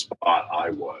same spot I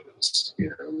was.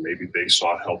 Maybe they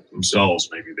sought help themselves.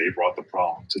 Maybe they brought the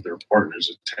problem to their partner's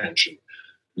attention.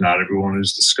 Not everyone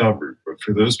is discovered, but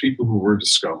for those people who were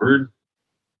discovered,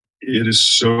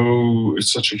 it's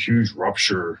such a huge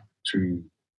rupture to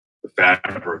the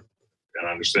fabric and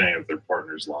understanding of their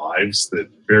partner's lives that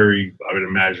I would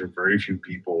imagine very few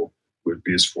people would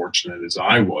be as fortunate as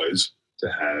I was to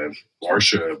have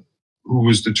Marcia, who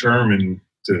was determined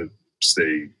to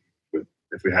stay with.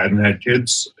 If we hadn't had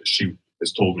kids, she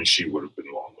has told me she would have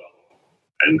been long gone,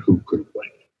 and who could have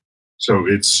blamed her? So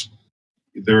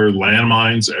there are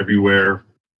landmines everywhere.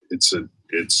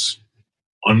 It's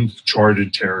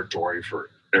uncharted territory for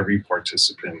every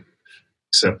participant,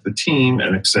 except the team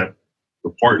and except the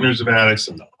partners of addicts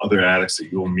and the other addicts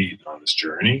that you'll meet on this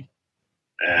journey.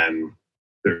 And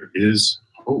there is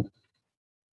hope.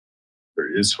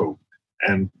 There is hope.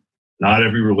 And not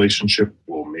every relationship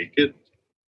will make it,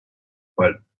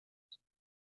 but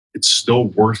it's still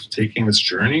worth taking this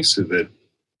journey so that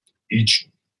each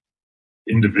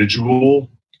individual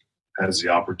has the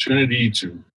opportunity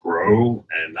to grow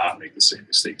and not make the same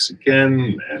mistakes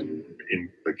again. And in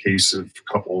the case of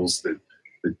couples that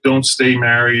don't stay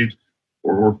married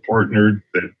or partnered,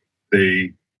 that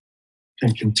they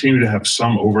can continue to have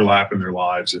some overlap in their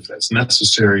lives if that's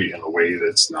necessary, in a way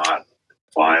that's not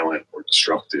violent or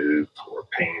destructive or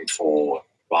painful or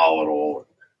volatile.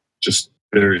 Just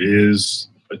there is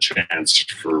a chance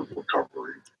for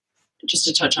recovery. Just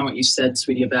to touch on what you said,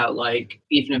 sweetie, about like,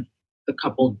 even if the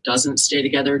couple doesn't stay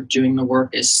together, doing the work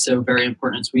is so very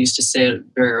important. As we used to say it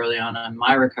very early on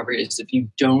my recovery, is if you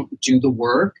don't do the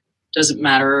work, doesn't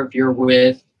matter if you're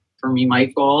with, for me,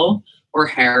 Michael or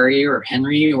Harry or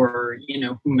Henry or,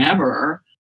 whomever,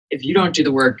 if you don't do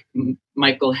the work,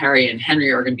 Michael, Harry, and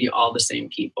Henry are going to be all the same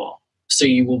people. So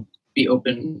you will be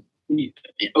opening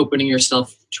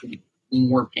yourself to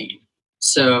more pain.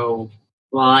 So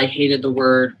while I hated the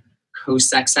word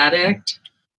co-sex addict,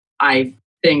 I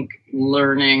think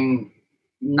learning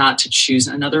not to choose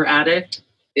another addict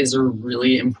is a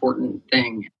really important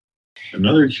thing.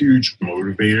 Another huge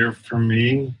motivator for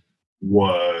me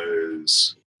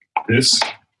was, this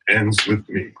ends with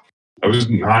me. I was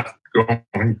not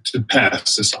going to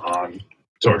pass this on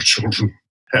to our children.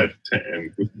 Had to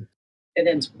end with me. It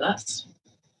ends with us,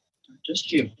 not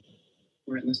just you.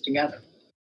 We're in this together,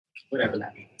 whatever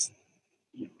that means.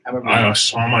 I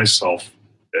saw myself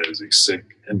as a sick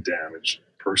and damaged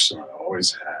person. I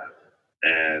always have,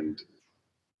 and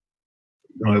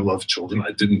I love children.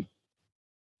 I didn't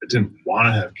want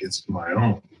to have kids of my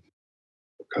own,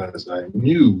 because I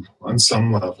knew on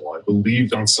some level, I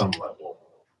believed on some level,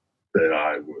 that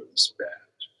I was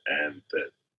bad, and that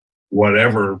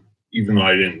whatever, even though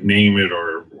I didn't name it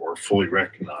or fully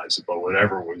recognize it, but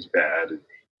whatever was bad, it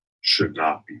should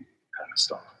not be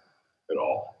passed on at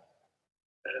all.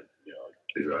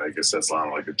 And I guess that's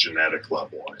on like a genetic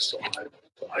level.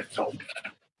 I felt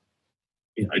that.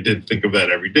 I did think of that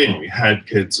every day, and we had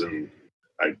kids, and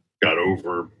I got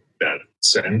over that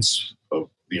sense of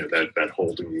that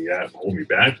holding me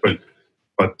back. But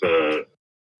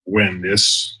when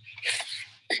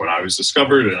I was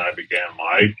discovered and I began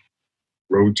my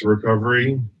road to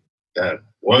recovery, that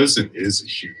was and is a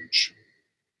huge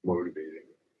motivating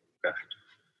factor.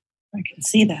 I can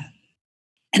see that.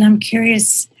 And I'm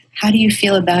curious, how do you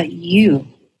feel about you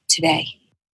today?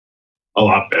 A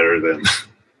lot better than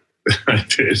I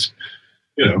did.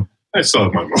 I still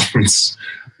have my moments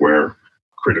where I'm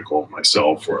critical of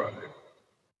myself, where I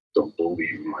don't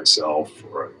believe in myself,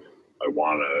 or I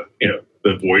want to,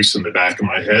 the voice in the back of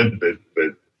my head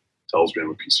that tells me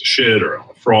I'm a piece of shit, or I'm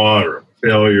a fraud, or I'm a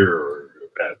failure, or a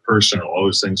bad person, or all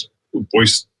those things. The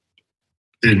voice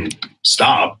didn't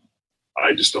stop.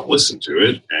 I just don't listen to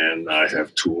it, and I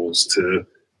have tools to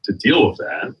deal with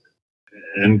that.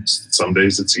 And some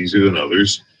days it's easier than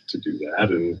others to do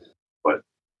that, but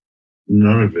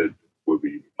none of it would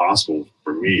be possible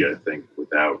for me, I think,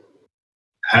 without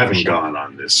having gone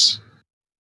on this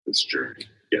journey.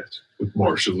 Yes, with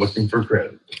Marcia looking for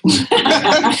credit.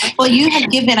 Well, you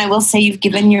have given, I will say, you've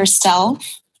given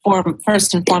yourself,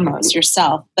 first and foremost,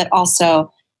 yourself, but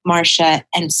also Marcia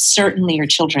and certainly your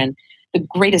children, the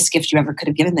greatest gift you ever could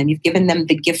have given them. You've given them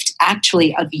the gift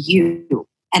actually of you.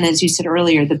 And as you said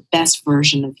earlier, the best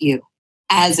version of you.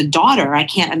 As a daughter, I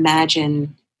can't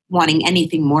imagine wanting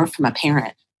anything more from a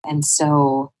parent. And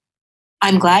so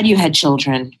I'm glad you had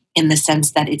children, in the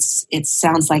sense that it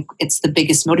sounds like it's the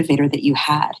biggest motivator that you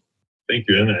had. Thank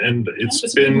you. And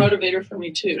it's been a motivator for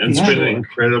me too. And it's been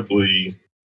incredibly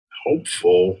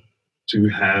hopeful to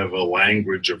have a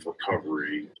language of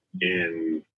recovery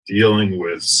in dealing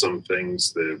with some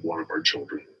things that one of our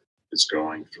children is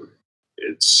going through.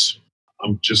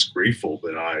 I'm just grateful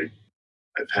that I've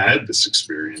had this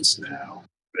experience now,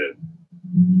 that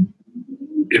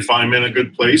if I'm in a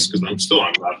good place, because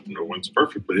I'm not, no one's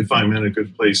perfect, but if I'm in a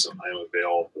good place and I'm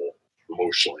available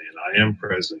emotionally and I am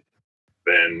present,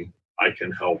 then I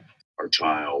can help our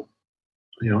child,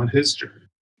 on his journey.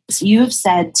 So you have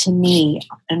said to me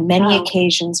on many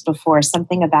occasions before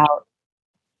something about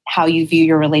how you view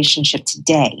your relationship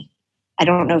today. I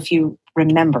don't know if you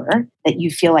remember that you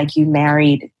feel like you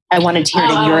married. I wanted to hear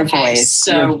it in your voice,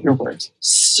 so, your words.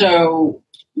 So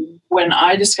when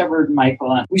I discovered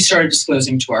Michael, we started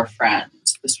disclosing to our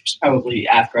friends. This was probably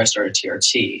after I started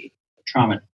TRT,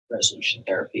 trauma resolution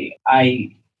therapy.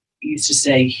 I used to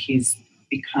say he's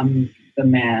become the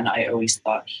man I always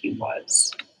thought he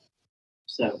was.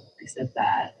 So I said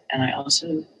that. And I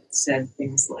also said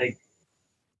things like,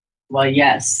 well,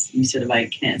 yes, you said if I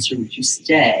had cancer, would you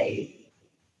stay?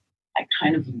 I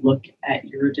kind of look at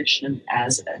your addiction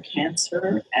as a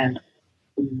cancer. And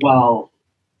while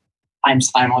I'm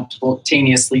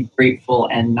simultaneously grateful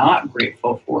and not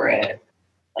grateful for it,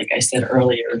 like I said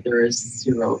earlier, there is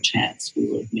zero chance we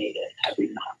would have made it had we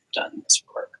not done this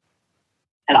work.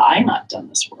 Had I not done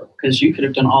this work, because you could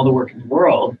have done all the work in the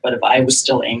world, but if I was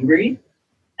still angry,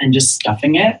 and just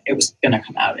stuffing it, it was going to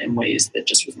come out in ways that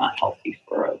just was not healthy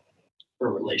for a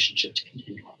relationship to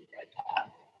continue on the right path.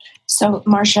 So,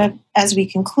 Marcia, as we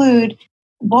conclude,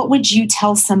 what would you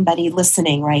tell somebody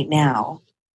listening right now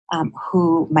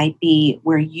who might be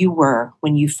where you were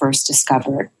when you first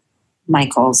discovered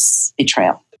Michael's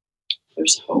betrayal?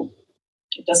 There's hope.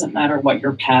 It doesn't matter what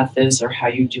your path is or how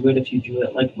you do it. If you do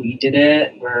it like we did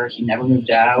it, where he never moved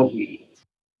out, we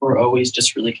were always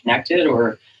just really connected,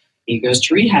 or he goes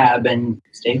to rehab and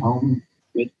stay home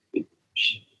with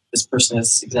this person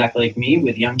is exactly like me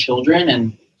with young children.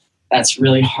 And that's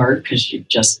really hard because you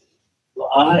just,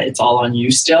 it's all on you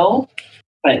still.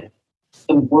 But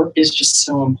the work is just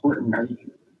so important, or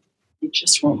you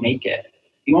just won't make it.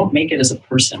 You won't make it as a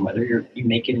person, whether you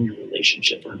make it in your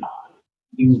relationship or not.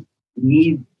 You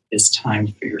need this time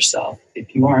for yourself.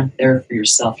 If you aren't there for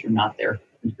yourself, you're not there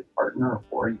for your partner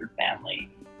or your family.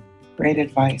 Great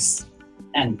advice.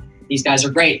 And these guys are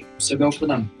great, so go for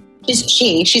them.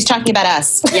 She's talking about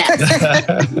us. Yes.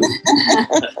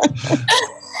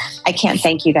 I can't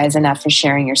thank you guys enough for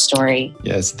sharing your story.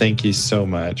 Yes, thank you so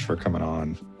much for coming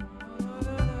on.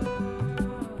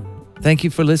 Thank you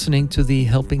for listening to the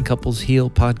Helping Couples Heal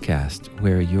podcast,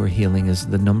 where your healing is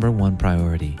the number one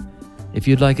priority. If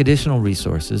you'd like additional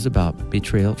resources about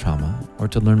betrayal trauma or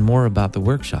to learn more about the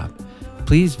workshop,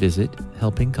 please visit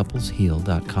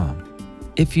helpingcouplesheal.com.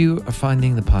 If you are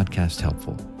finding the podcast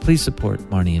helpful, please support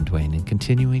Marnie and Dwayne in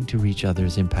continuing to reach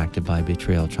others impacted by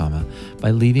betrayal trauma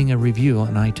by leaving a review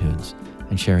on iTunes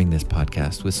and sharing this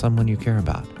podcast with someone you care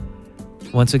about.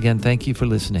 Once again, thank you for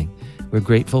listening. We're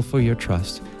grateful for your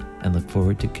trust and look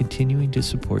forward to continuing to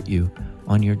support you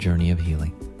on your journey of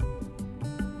healing.